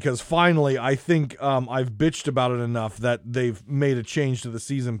second, because finally I think I've bitched about it enough that they've made a change to the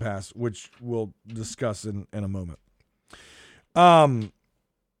season pass, which we'll discuss in a moment. And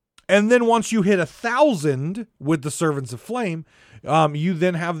then once you hit 1,000 with the Servants of Flame, you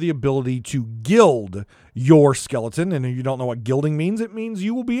then have the ability to gild your skeleton. And if you don't know what gilding means, it means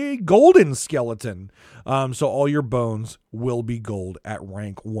you will be a golden skeleton. So all your bones will be gold at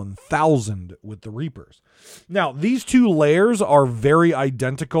rank 1,000 with the Reapers. Now, these two layers are very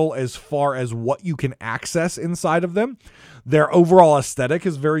identical as far as what you can access inside of them. Their overall aesthetic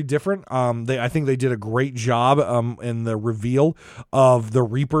is very different. I think they did a great job in the reveal of the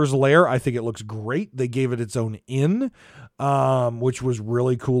Reaper's Lair. I think it looks great. They gave it its own inn, which was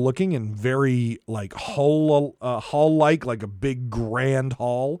really cool looking and very like hall-like, like a big grand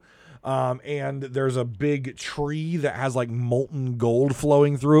hall. And there's a big tree that has like molten gold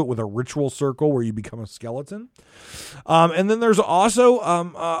flowing through it with a ritual circle where you become a skeleton. And then there's also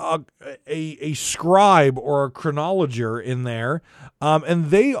a scribe or a chronologer in there. And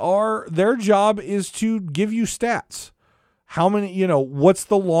their job is to give you stats. How many, what's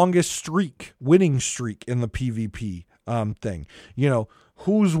the longest winning streak in the PvP thing?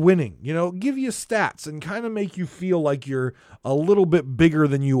 Who's winning, give you stats and kind of make you feel like you're a little bit bigger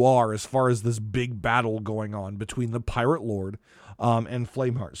than you are as far as this big battle going on between the Pirate Lord and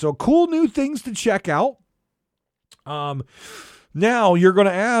Flameheart. So cool new things to check out. Now you're going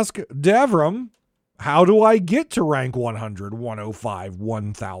to ask, Devram, how do I get to rank 100, 105,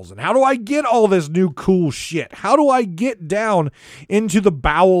 1000? How do I get all this new cool shit? How do I get down into the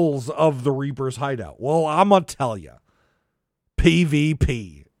bowels of the Reaper's hideout? Well, I'm going to tell you.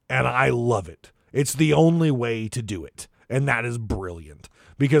 PvP, and I love it. It's the only way to do it, and that is brilliant,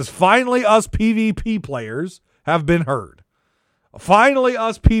 because finally us PvP players have been heard. Finally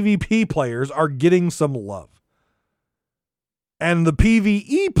us PvP players are getting some love. And the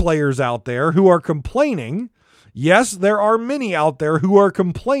PvE players out there who are complaining, yes, there are many out there who are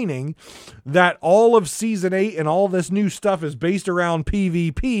complaining that all of Season 8 and all this new stuff is based around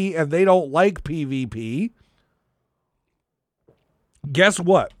PvP, and they don't like PvP. Guess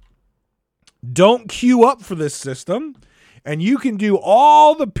what? Don't queue up for this system, and you can do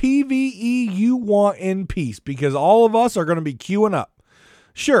all the PvE you want in peace, because all of us are going to be queuing up.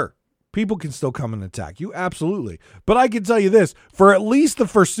 Sure, people can still come and attack you, absolutely. But I can tell you this, for at least the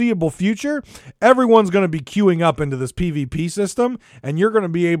foreseeable future, everyone's going to be queuing up into this PvP system, and you're going to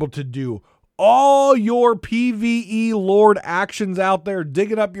be able to do all your PvE Lord actions out there,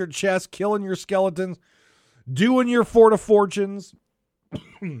 digging up your chest, killing your skeletons, doing your Fort of Fortunes,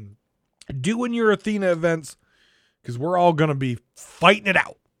 doing your Athena events, because we're all going to be fighting it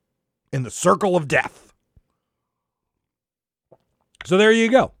out in the circle of death. So there you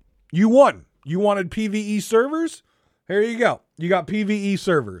go. You won. You wanted PvE servers? Here you go. You got PvE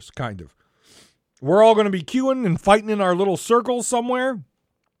servers, kind of. We're all going to be queuing and fighting in our little circles somewhere,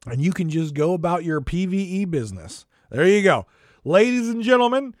 and you can just go about your PvE business. There you go. Ladies and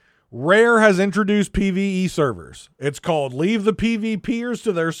gentlemen, Rare has introduced PvE servers. It's called Leave the PvPers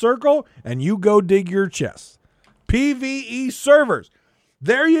to Their Circle and You Go Dig Your Chests. PvE servers.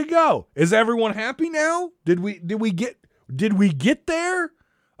 There you go. Is everyone happy now? Did we get there?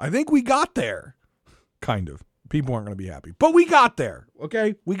 I think we got there. Kind of. People aren't going to be happy. But we got there.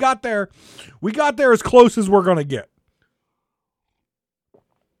 Okay? We got there. We got there as close as we're going to get.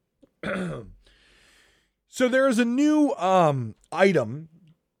 So there is a new item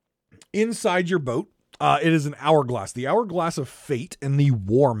inside your boat. It is an hourglass, the Hourglass of Fate in the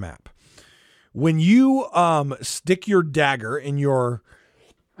War map. When you stick your dagger in your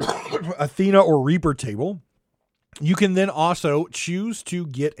Athena or Reaper table, You can then also choose to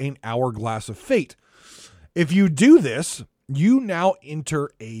get an Hourglass of Fate. If you do this, you now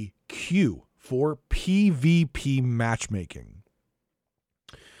enter a queue for PvP matchmaking.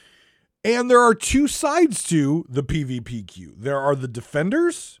 And there are two sides to the PvP queue. There are the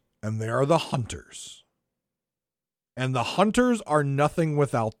defenders and there are the hunters. And the hunters are nothing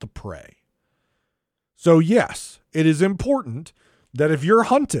without the prey. So yes, it is important that if you're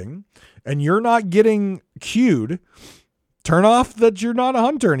hunting and you're not getting queued, turn off that you're not a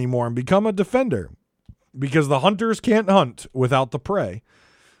hunter anymore and become a defender, because the hunters can't hunt without the prey.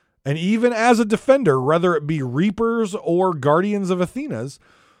 And even as a defender, whether it be Reapers or Guardians of Athena's,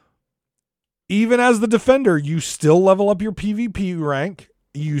 even as the defender, you still level up your PvP rank.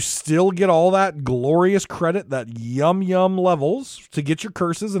 You still get all that glorious credit, that yum levels to get your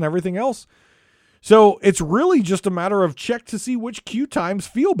curses and everything else. So it's really just a matter of check to see which queue times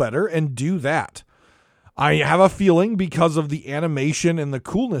feel better and do that. I have a feeling, because of the animation and the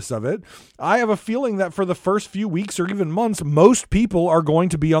coolness of it, I have a feeling that for the first few weeks or even months, most people are going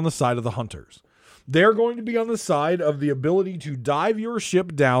to be on the side of the hunters. They're going to be on the side of the ability to dive your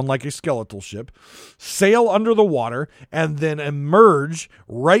ship down like a skeletal ship, sail under the water, and then emerge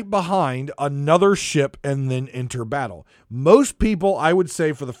right behind another ship and then enter battle. Most people, I would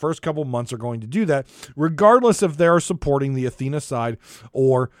say, for the first couple months are going to do that, regardless if they're supporting the Athena side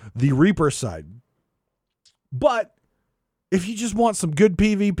or the Reaper side. But if you just want some good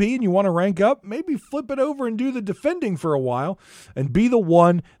PvP and you want to rank up, maybe flip it over and do the defending for a while and be the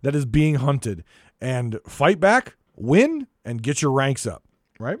one that is being hunted. And fight back, win, and get your ranks up,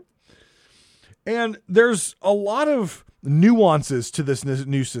 right? And there's a lot of nuances to this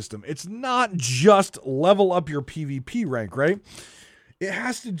new system. It's not just level up your PvP rank, right? It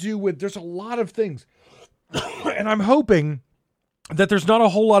has to do with, there's a lot of things. And I'm hoping that there's not a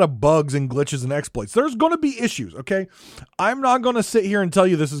whole lot of bugs and glitches and exploits. There's going to be issues, okay? I'm not going to sit here and tell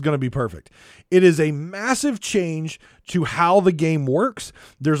you this is going to be perfect. It is a massive change to how the game works.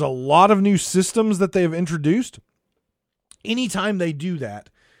 There's a lot of new systems that they have introduced. Anytime they do that,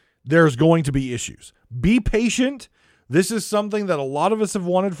 there's going to be issues. Be patient. This is something that a lot of us have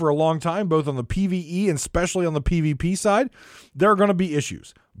wanted for a long time, both on the PvE and especially on the PvP side. There are going to be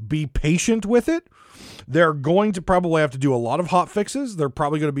issues. Be patient with it. They're going to probably have to do a lot of hot fixes. They're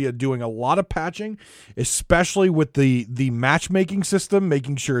probably going to be doing a lot of patching, especially with the matchmaking system,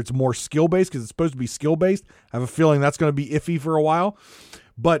 making sure it's more skill-based, because it's supposed to be skill-based. I have a feeling that's going to be iffy for a while.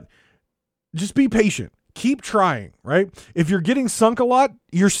 But just be patient. Keep trying, right? If you're getting sunk a lot,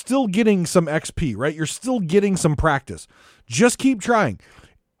 you're still getting some XP, right? You're still getting some practice. Just keep trying.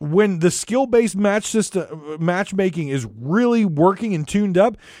 When the skill-based matchmaking is really working and tuned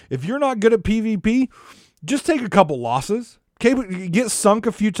up, if you're not good at PvP, just take a couple losses. Okay, get sunk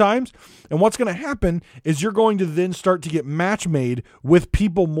a few times, and what's going to happen is you're going to then start to get match made with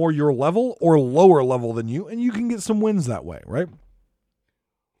people more your level or lower level than you, and you can get some wins that way, right?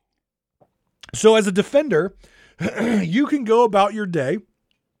 So as a defender, you can go about your day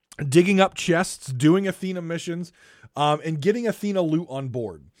digging up chests, doing Athena missions, and getting Athena loot on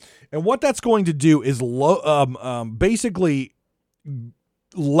board. And what that's going to do is basically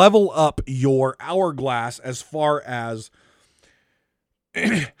level up your hourglass as far as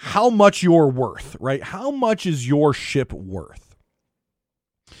how much you're worth, right? How much is your ship worth?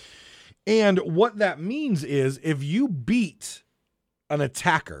 And what that means is if you beat an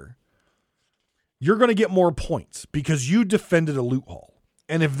attacker, you're going to get more points because you defended a loot haul.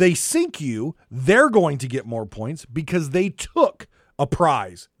 And if they sink you, they're going to get more points because they took a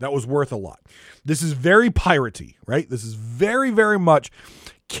prize that was worth a lot. This is very piratey, right? This is very, very much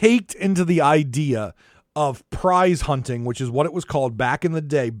caked into the idea of prize hunting, which is what it was called back in the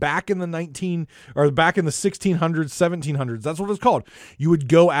day, back in the 1600s, 1700s. That's what it was called. You would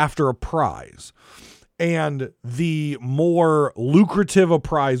go after a prize. And the more lucrative a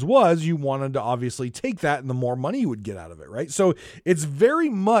prize was, you wanted to obviously take that, and the more money you would get out of it, right? So it's very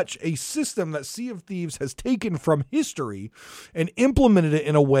much a system that Sea of Thieves has taken from history and implemented it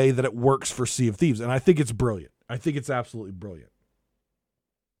in a way that it works for Sea of Thieves. And I think it's brilliant. I think it's absolutely brilliant.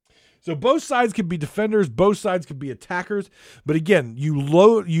 So both sides could be defenders, both sides could be attackers. But again,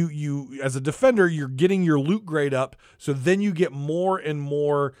 you as a defender, you're getting your loot grade up. So then you get more and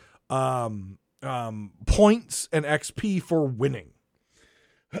more points and XP for winning.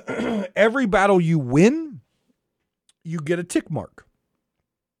 Every battle you win, you get a tick mark.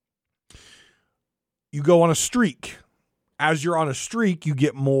 You go on a streak. As you're on a streak, you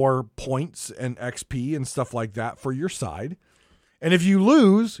get more points and XP and stuff like that for your side. And if you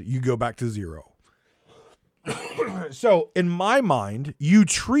lose, you go back to 0. So in my mind, you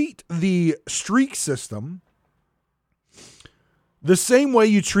treat the streak system The same way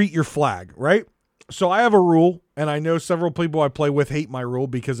you treat your flag, right? So I have a rule, and I know several people I play with hate my rule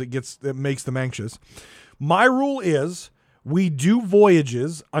because it makes them anxious. My rule is we do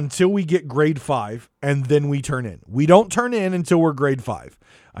voyages until we get grade 5, and then we turn in. We don't turn in until we're grade 5.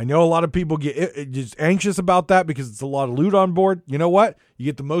 I know a lot of people get just anxious about that because it's a lot of loot on board. You know what? You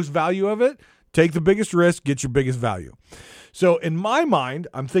get the most value of it. Take the biggest risk, get your biggest value. So in my mind,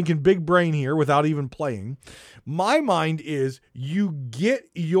 I'm thinking big brain here without even playing. My mind is you get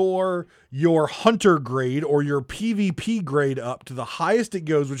your hunter grade or your PvP grade up to the highest it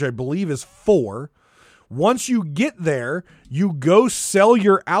goes, which I believe is 4. Once you get there, you go sell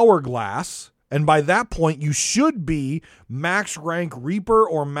your hourglass. And by that point, you should be max rank Reaper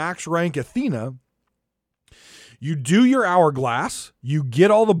or max rank Athena. You do your hourglass. You get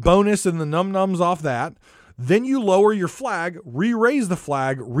all the bonus and the num-nums off that. Then you lower your flag, re-raise the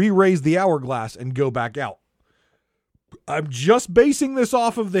flag, re-raise the hourglass, and go back out. I'm just basing this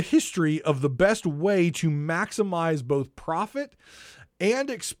off of the history of the best way to maximize both profit and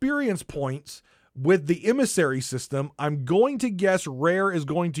experience points with the emissary system. I'm going to guess Rare is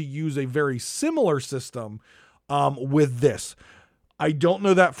going to use a very similar system with this. I don't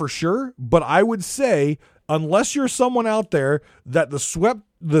know that for sure, but I would say unless you're someone out there that the sweat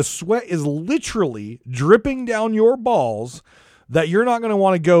is literally dripping down your balls, that you're not going to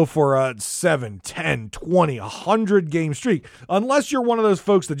want to go for a 7, 10, 20, 100 game streak. Unless you're one of those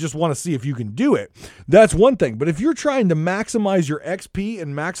folks that just want to see if you can do it. That's one thing. But if you're trying to maximize your XP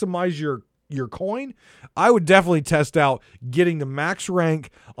and maximize your coin, I would definitely test out getting the max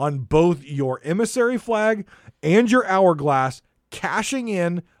rank on both your emissary flag and your hourglass, cashing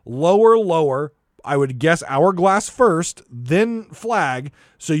in lower. I would guess hourglass first, then flag,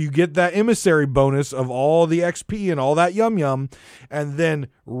 so you get that emissary bonus of all the XP and all that yum, and then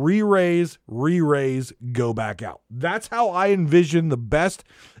re-raise, go back out. That's how I envision the best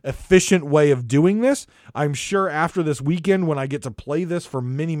efficient way of doing this. I'm sure after this weekend, when I get to play this for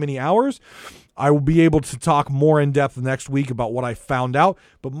many, many hours, I will be able to talk more in depth next week about what I found out.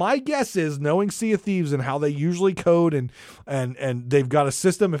 But my guess is, knowing Sea of Thieves and how they usually code and they've got a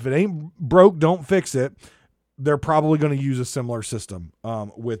system, if it ain't broke, don't fix it. They're probably going to use a similar system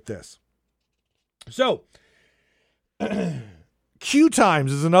with this. So queue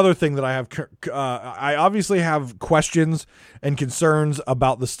times is another thing that I have. I obviously have questions and concerns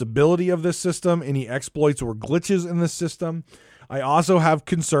about the stability of this system, any exploits or glitches in this system. I also have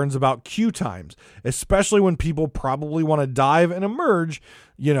concerns about queue times, especially when people probably want to dive and emerge.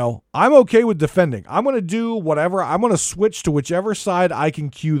 You know, I'm okay with defending. I'm going to do whatever. I'm going to switch to whichever side I can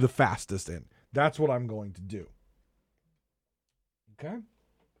queue the fastest in. That's what I'm going to do. Okay.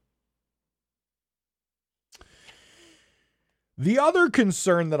 The other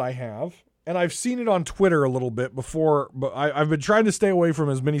concern that I have, and I've seen it on Twitter a little bit before, but I've been trying to stay away from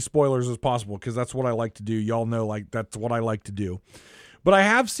as many spoilers as possible because that's what I like to do. Y'all know, like, that's what I like to do. But I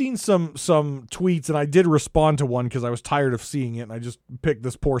have seen some tweets, and I did respond to one because I was tired of seeing it, and I just picked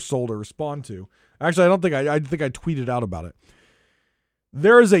this poor soul to respond to. Actually, I think I tweeted out about it.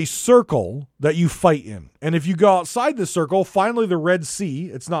 There is a circle that you fight in, and if you go outside the circle, finally the Red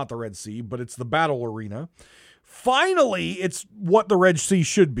Sea, it's not the Red Sea, but it's the battle arena. Finally, it's what the Red Sea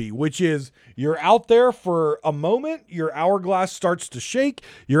should be, which is you're out there for a moment, your hourglass starts to shake,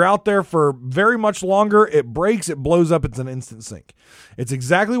 you're out there for very much longer, it breaks, it blows up, it's an instant sink. It's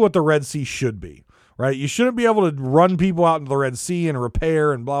exactly what the Red Sea should be, right? You shouldn't be able to run people out into the Red Sea and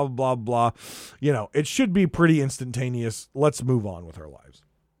repair and blah, blah, blah, blah. You know, it should be pretty instantaneous. Let's move on with our lives.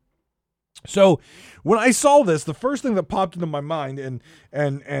 So when I saw this, the first thing that popped into my mind,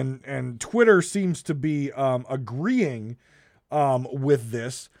 and Twitter seems to be agreeing with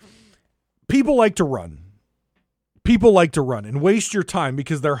this, people like to run. People like to run and waste your time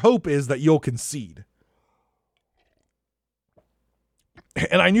because their hope is that you'll concede.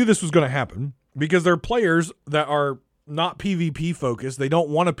 And I knew this was going to happen because there are players that are not PvP focused. They don't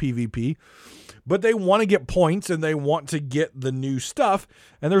want a PvP. But they want to get points and they want to get the new stuff.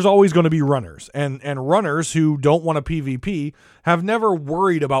 And there's always going to be runners. And runners who don't want a PvP have never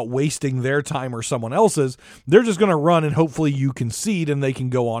worried about wasting their time or someone else's. They're just going to run and hopefully you concede and they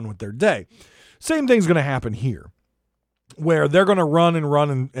can go on with their day. Same thing's going to happen here, where they're going to run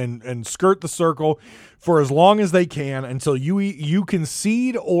and skirt the circle for as long as they can until you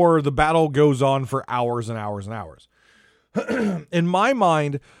concede or the battle goes on for hours and hours and hours. In my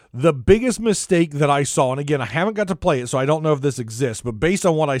mind, the biggest mistake that I saw, and again, I haven't got to play it, so I don't know if this exists, but based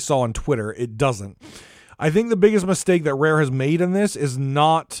on what I saw on Twitter, it doesn't. I think the biggest mistake that Rare has made in this is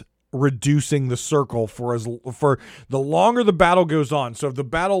not reducing the circle for the longer the battle goes on. So if the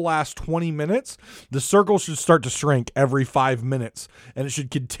battle lasts 20 minutes, the circle should start to shrink every 5 minutes, and it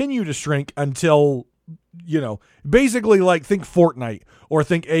should continue to shrink until, basically like think Fortnite or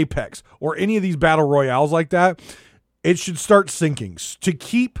think Apex or any of these battle royales like that. It should start sinking to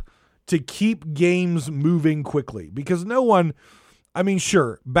keep games moving quickly, because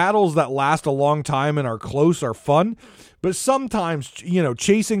sure, battles that last a long time and are close are fun, but sometimes,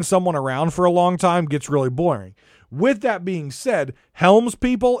 chasing someone around for a long time gets really boring. With that being said, helms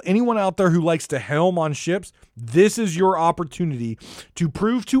people, anyone out there who likes to helm on ships, this is your opportunity to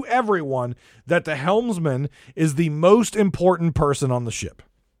prove to everyone that the helmsman is the most important person on the ship,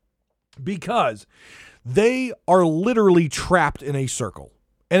 because they are literally trapped in a circle.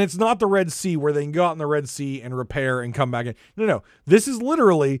 And it's not the Red Sea where they can go out in the Red Sea and repair and come back in. No. This is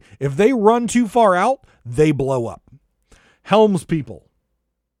literally, if they run too far out, they blow up. Helms people.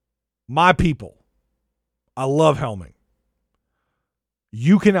 My people. I love helming.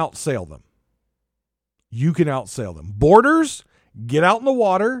 You can outsail them. Boarders, get out in the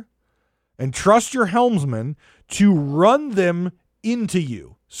water and trust your helmsman to run them into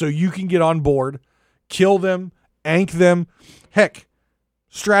you so you can get on board, kill them, ank them. Heck,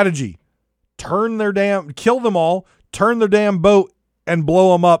 strategy, kill them all, turn their damn boat and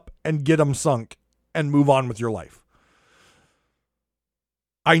blow them up and get them sunk and move on with your life.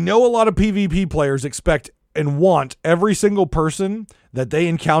 I know a lot of PvP players expect and want every single person that they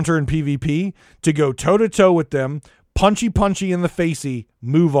encounter in PvP to go toe to toe with them, punchy in the facey,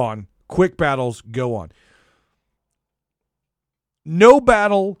 move on, quick battles, go on. No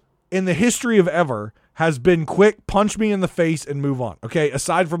battle in the history of ever has been quick, punch me in the face and move on. Okay,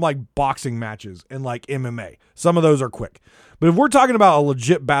 aside from like boxing matches and like MMA. Some of those are quick. But if we're talking about a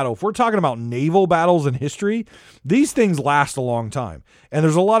legit battle, if we're talking about naval battles in history, these things last a long time. And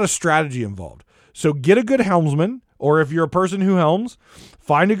there's a lot of strategy involved. So get a good helmsman, or if you're a person who helms,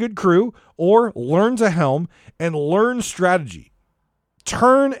 find a good crew, or learn to helm and learn strategy.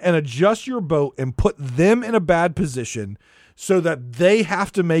 Turn and adjust your boat and put them in a bad position so that they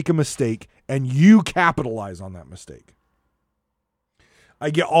have to make a mistake and you capitalize on that mistake. I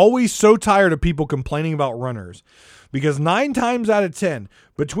get always so tired of people complaining about runners, because 9 times out of 10,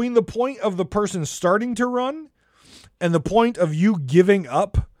 between the point of the person starting to run and the point of you giving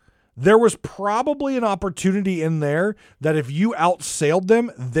up, there was probably an opportunity in there that if you outsailed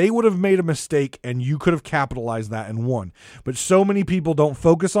them, they would have made a mistake and you could have capitalized that and won. But so many people don't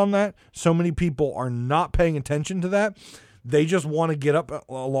focus on that. So many people are not paying attention to that. They just want to get up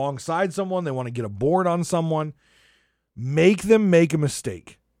alongside someone. They want to get aboard on someone. Make them make a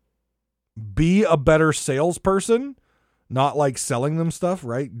mistake. Be a better salesperson, not like selling them stuff,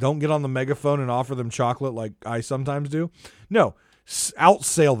 right? Don't get on the megaphone and offer them chocolate like I sometimes do. No,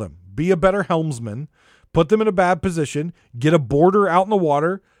 outsail them. Be a better helmsman. Put them in a bad position. Get a boarder out in the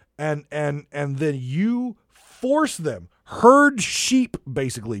water, and then you force them. Herd sheep,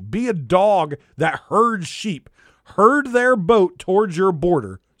 basically. Be a dog that herds sheep. Herd their boat towards your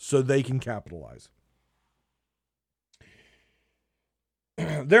border so they can capitalize.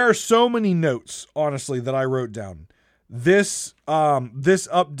 There are so many notes, honestly, that I wrote down. This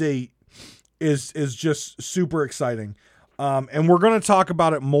update is just super exciting. And we're going to talk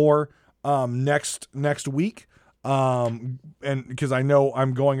about it more next week. And because I know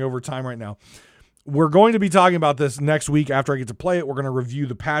I'm going over time right now. We're going to be talking about this next week after I get to play it. We're going to review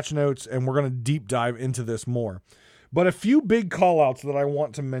the patch notes and we're going to deep dive into this more. But a few big call outs that I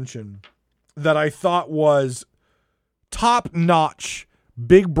want to mention that I thought was top notch,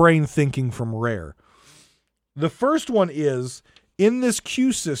 big brain thinking from Rare. The first one is, in this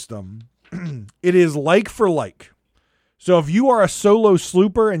queue system, it is like for like. So if you are a solo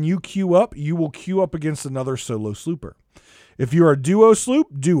slooper and you queue up, you will queue up against another solo slooper. If you're a duo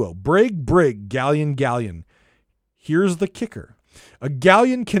sloop, duo. Brig, brig. Galleon, galleon. Here's the kicker. A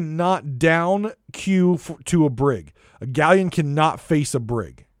galleon cannot down queue to a brig. A galleon cannot face a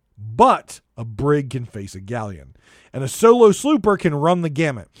brig. But a brig can face a galleon. And a solo slooper can run the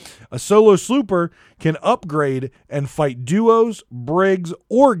gamut. A solo slooper can upgrade and fight duos, brigs,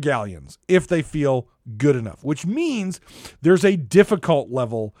 or galleons if they feel good enough, which means there's a difficult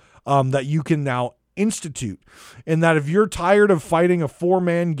level that you can now institute. And that if you're tired of fighting a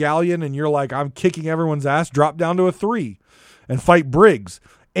 4-man galleon and you're like, I'm kicking everyone's ass, drop down to a 3 and fight brigs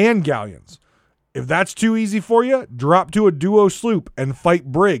and galleons. If that's too easy for you, drop to a duo sloop and fight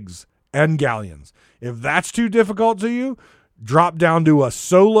brigs and galleons. If that's too difficult to you, drop down to a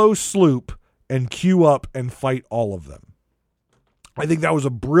solo sloop and queue up and fight all of them. I think that was a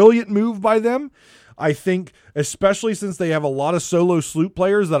brilliant move by them. I think, especially since they have a lot of solo sloop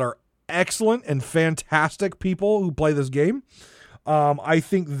players that are excellent and fantastic people who play this game. I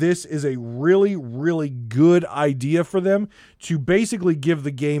think this is a really, really good idea for them to basically give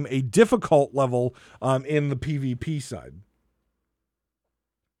the game a difficult level in the PvP side.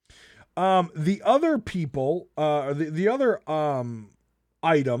 The other people, the other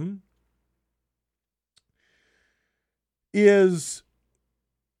item is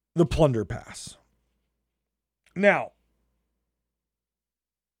the Plunder Pass. Now,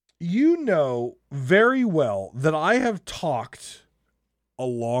 you know very well that I have talked a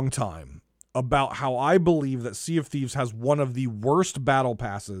long time about how I believe that Sea of Thieves has one of the worst battle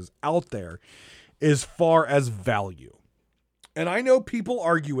passes out there as far as value. And I know people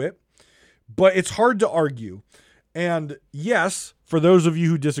argue it, but it's hard to argue. And yes, for those of you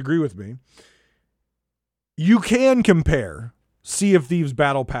who disagree with me, you can compare Sea of Thieves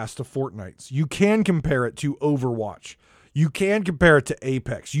Battle Pass to Fortnite's. You can compare it to Overwatch. You can compare it to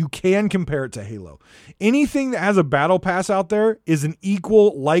Apex. You can compare it to Halo. Anything that has a battle pass out there is an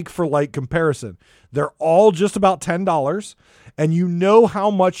equal like-for-like comparison. They're all just about $10, and you know how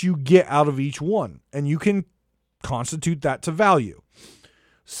much you get out of each one, and you can constitute that to value.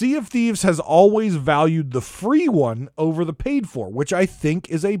 Sea of Thieves has always valued the free one over the paid for, which I think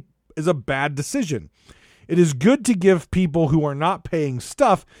is a bad decision. It is good to give people who are not paying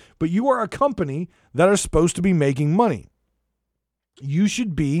stuff, but you are a company that are supposed to be making money. You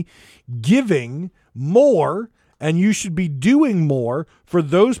should be giving more, and you should be doing more for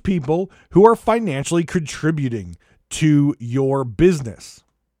those people who are financially contributing to your business.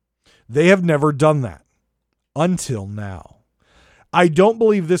 They have never done that until now. I don't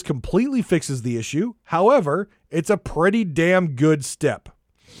believe this completely fixes the issue. However, it's a pretty damn good step.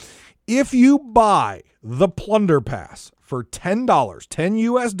 If you buy the Plunder Pass for $10, 10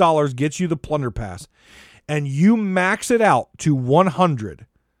 US dollars gets you the Plunder Pass, and you max it out to 100,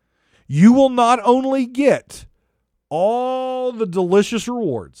 you will not only get all the delicious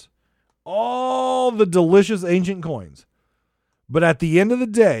rewards, all the delicious ancient coins, but at the end of the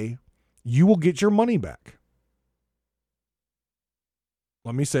day, you will get your money back.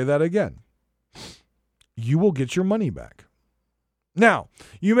 Let me say that again. You will get your money back. Now,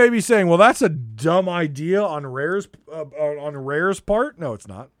 you may be saying, well, that's a dumb idea on Rare's part. No, it's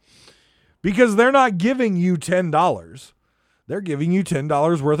not. Because they're not giving you $10. They're giving you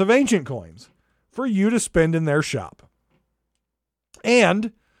 $10 worth of ancient coins for you to spend in their shop.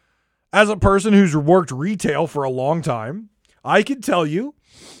 And as a person who's worked retail for a long time, I can tell you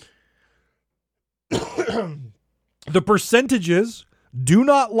the percentages do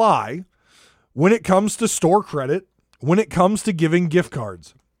not lie when it comes to store credit, when it comes to giving gift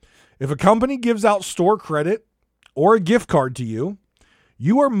cards. If a company gives out store credit or a gift card to you,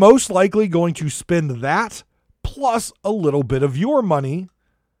 you are most likely going to spend that plus a little bit of your money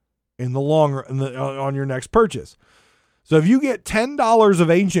in the long run on your next purchase. So if you get $10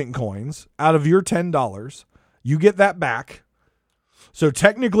 of ancient coins out of your $10, you get that back. So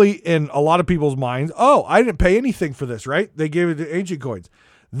technically, in a lot of people's minds, oh, I didn't pay anything for this, right? They gave it the ancient coins.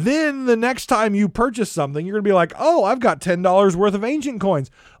 Then the next time you purchase something, you're going to be like, oh, I've got $10 worth of ancient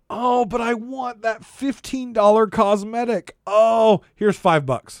coins. Oh, but I want that $15 cosmetic. Oh, here's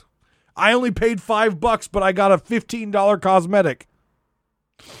 $5. I only paid $5, but I got a $15 cosmetic.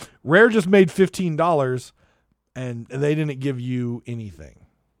 Rare just made $15 and they didn't give you anything,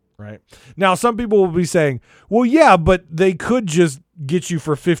 right? Now, some people will be saying, well, yeah, but they could just get you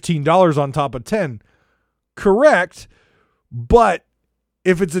for $15 on top of 10. Correct. But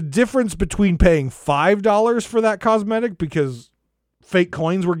if it's a difference between paying $5 for that cosmetic because fake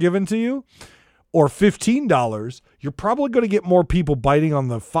coins were given to you or $15, you're probably going to get more people biting on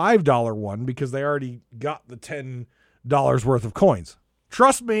the $5 one because they already got the $10 worth of coins.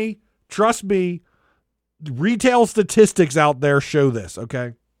 Trust me. Retail statistics out there show this,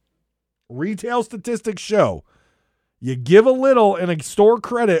 okay? Retail statistics show you give a little in a store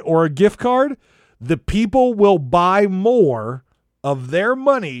credit or a gift card, the people will buy more of their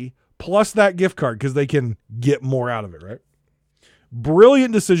money plus that gift card because they can get more out of it, right?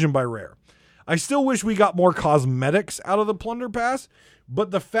 Brilliant decision by Rare. I still wish we got more cosmetics out of the Plunder Pass,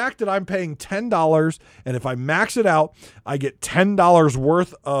 but the fact that I'm paying $10 and if I max it out, I get $10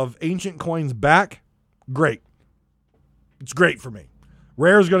 worth of ancient coins back, great. It's great for me.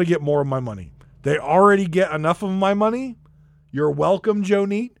 Rare's going to get more of my money. They already get enough of my money. You're welcome, Joe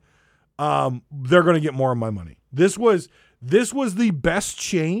Neat. They're going to get more of my money. This was the best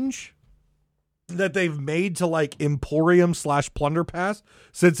change that they've made to like Emporium / Plunder Pass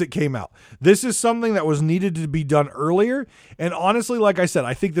since it came out. This is something that was needed to be done earlier. And honestly, like I said,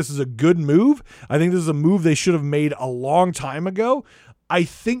 I think this is a good move. I think this is a move they should have made a long time ago. I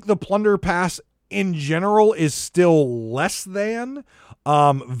think the Plunder Pass in general is still less than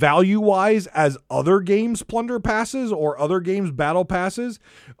value-wise as other games Plunder Passes or other games Battle Passes.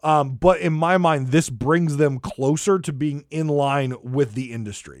 But in my mind, this brings them closer to being in line with the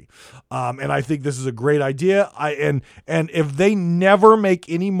industry. And I think this is a great idea. And if they never make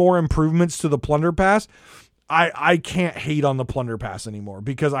any more improvements to the Plunder Pass, I can't hate on the Plunder Pass anymore,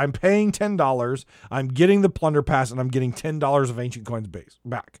 because I'm paying $10, I'm getting the Plunder Pass, and I'm getting $10 of ancient coins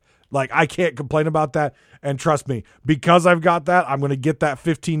back. Like, I can't complain about that. And trust me, because I've got that, I'm going to get that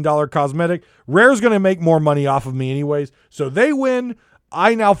 $15 cosmetic. Rare's going to make more money off of me anyways. So they win.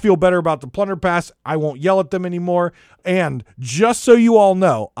 I now feel better about the Plunder Pass. I won't yell at them anymore. And just so you all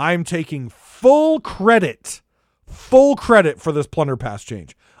know, I'm taking full credit for this Plunder Pass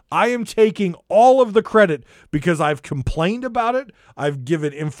change. I am taking all of the credit because I've complained about it. I've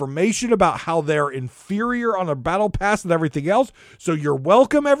given information about how they're inferior on a battle pass and everything else. So you're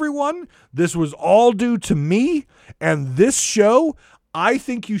welcome, everyone. This was all due to me and this show. I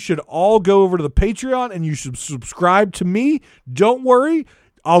think you should all go over to the Patreon and you should subscribe to me. Don't worry.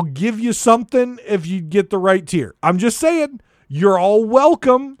 I'll give you something if you get the right tier. I'm just saying, you're all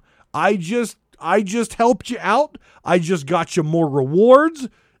welcome. I just helped you out. I just got you more rewards.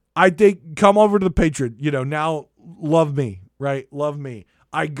 I think come over to the Patreon. Now love me, right? Love me.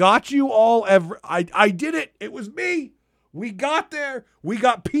 I got you all. I did it. It was me. We got there. We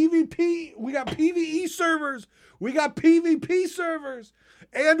got PvP. We got PvE servers. We got PvP servers.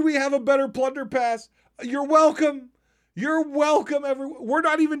 And we have a better Plunder Pass. You're welcome. You're welcome, everyone. We're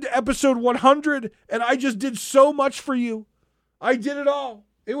not even to episode 100, and I just did so much for you. I did it all.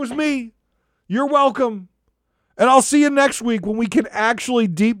 It was me. You're welcome. And I'll see you next week when we can actually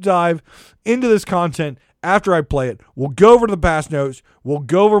deep dive into this content after I play it. We'll go over the past notes. We'll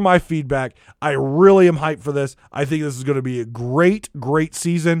go over my feedback. I really am hyped for this. I think this is going to be a great, great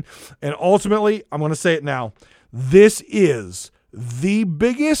season. And ultimately, I'm going to say it now. This is the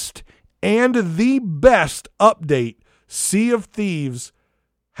biggest and the best update Sea of Thieves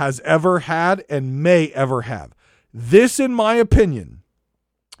has ever had and may ever have. This, in my opinion,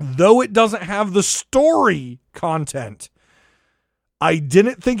 though it doesn't have the story content, I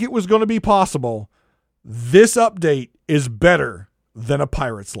didn't think it was going to be possible. This update is better than a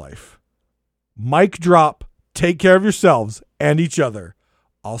pirate's life. Mic drop. Take care of yourselves and each other.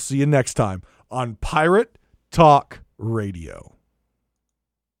 I'll see you next time on Pirate Talk Radio.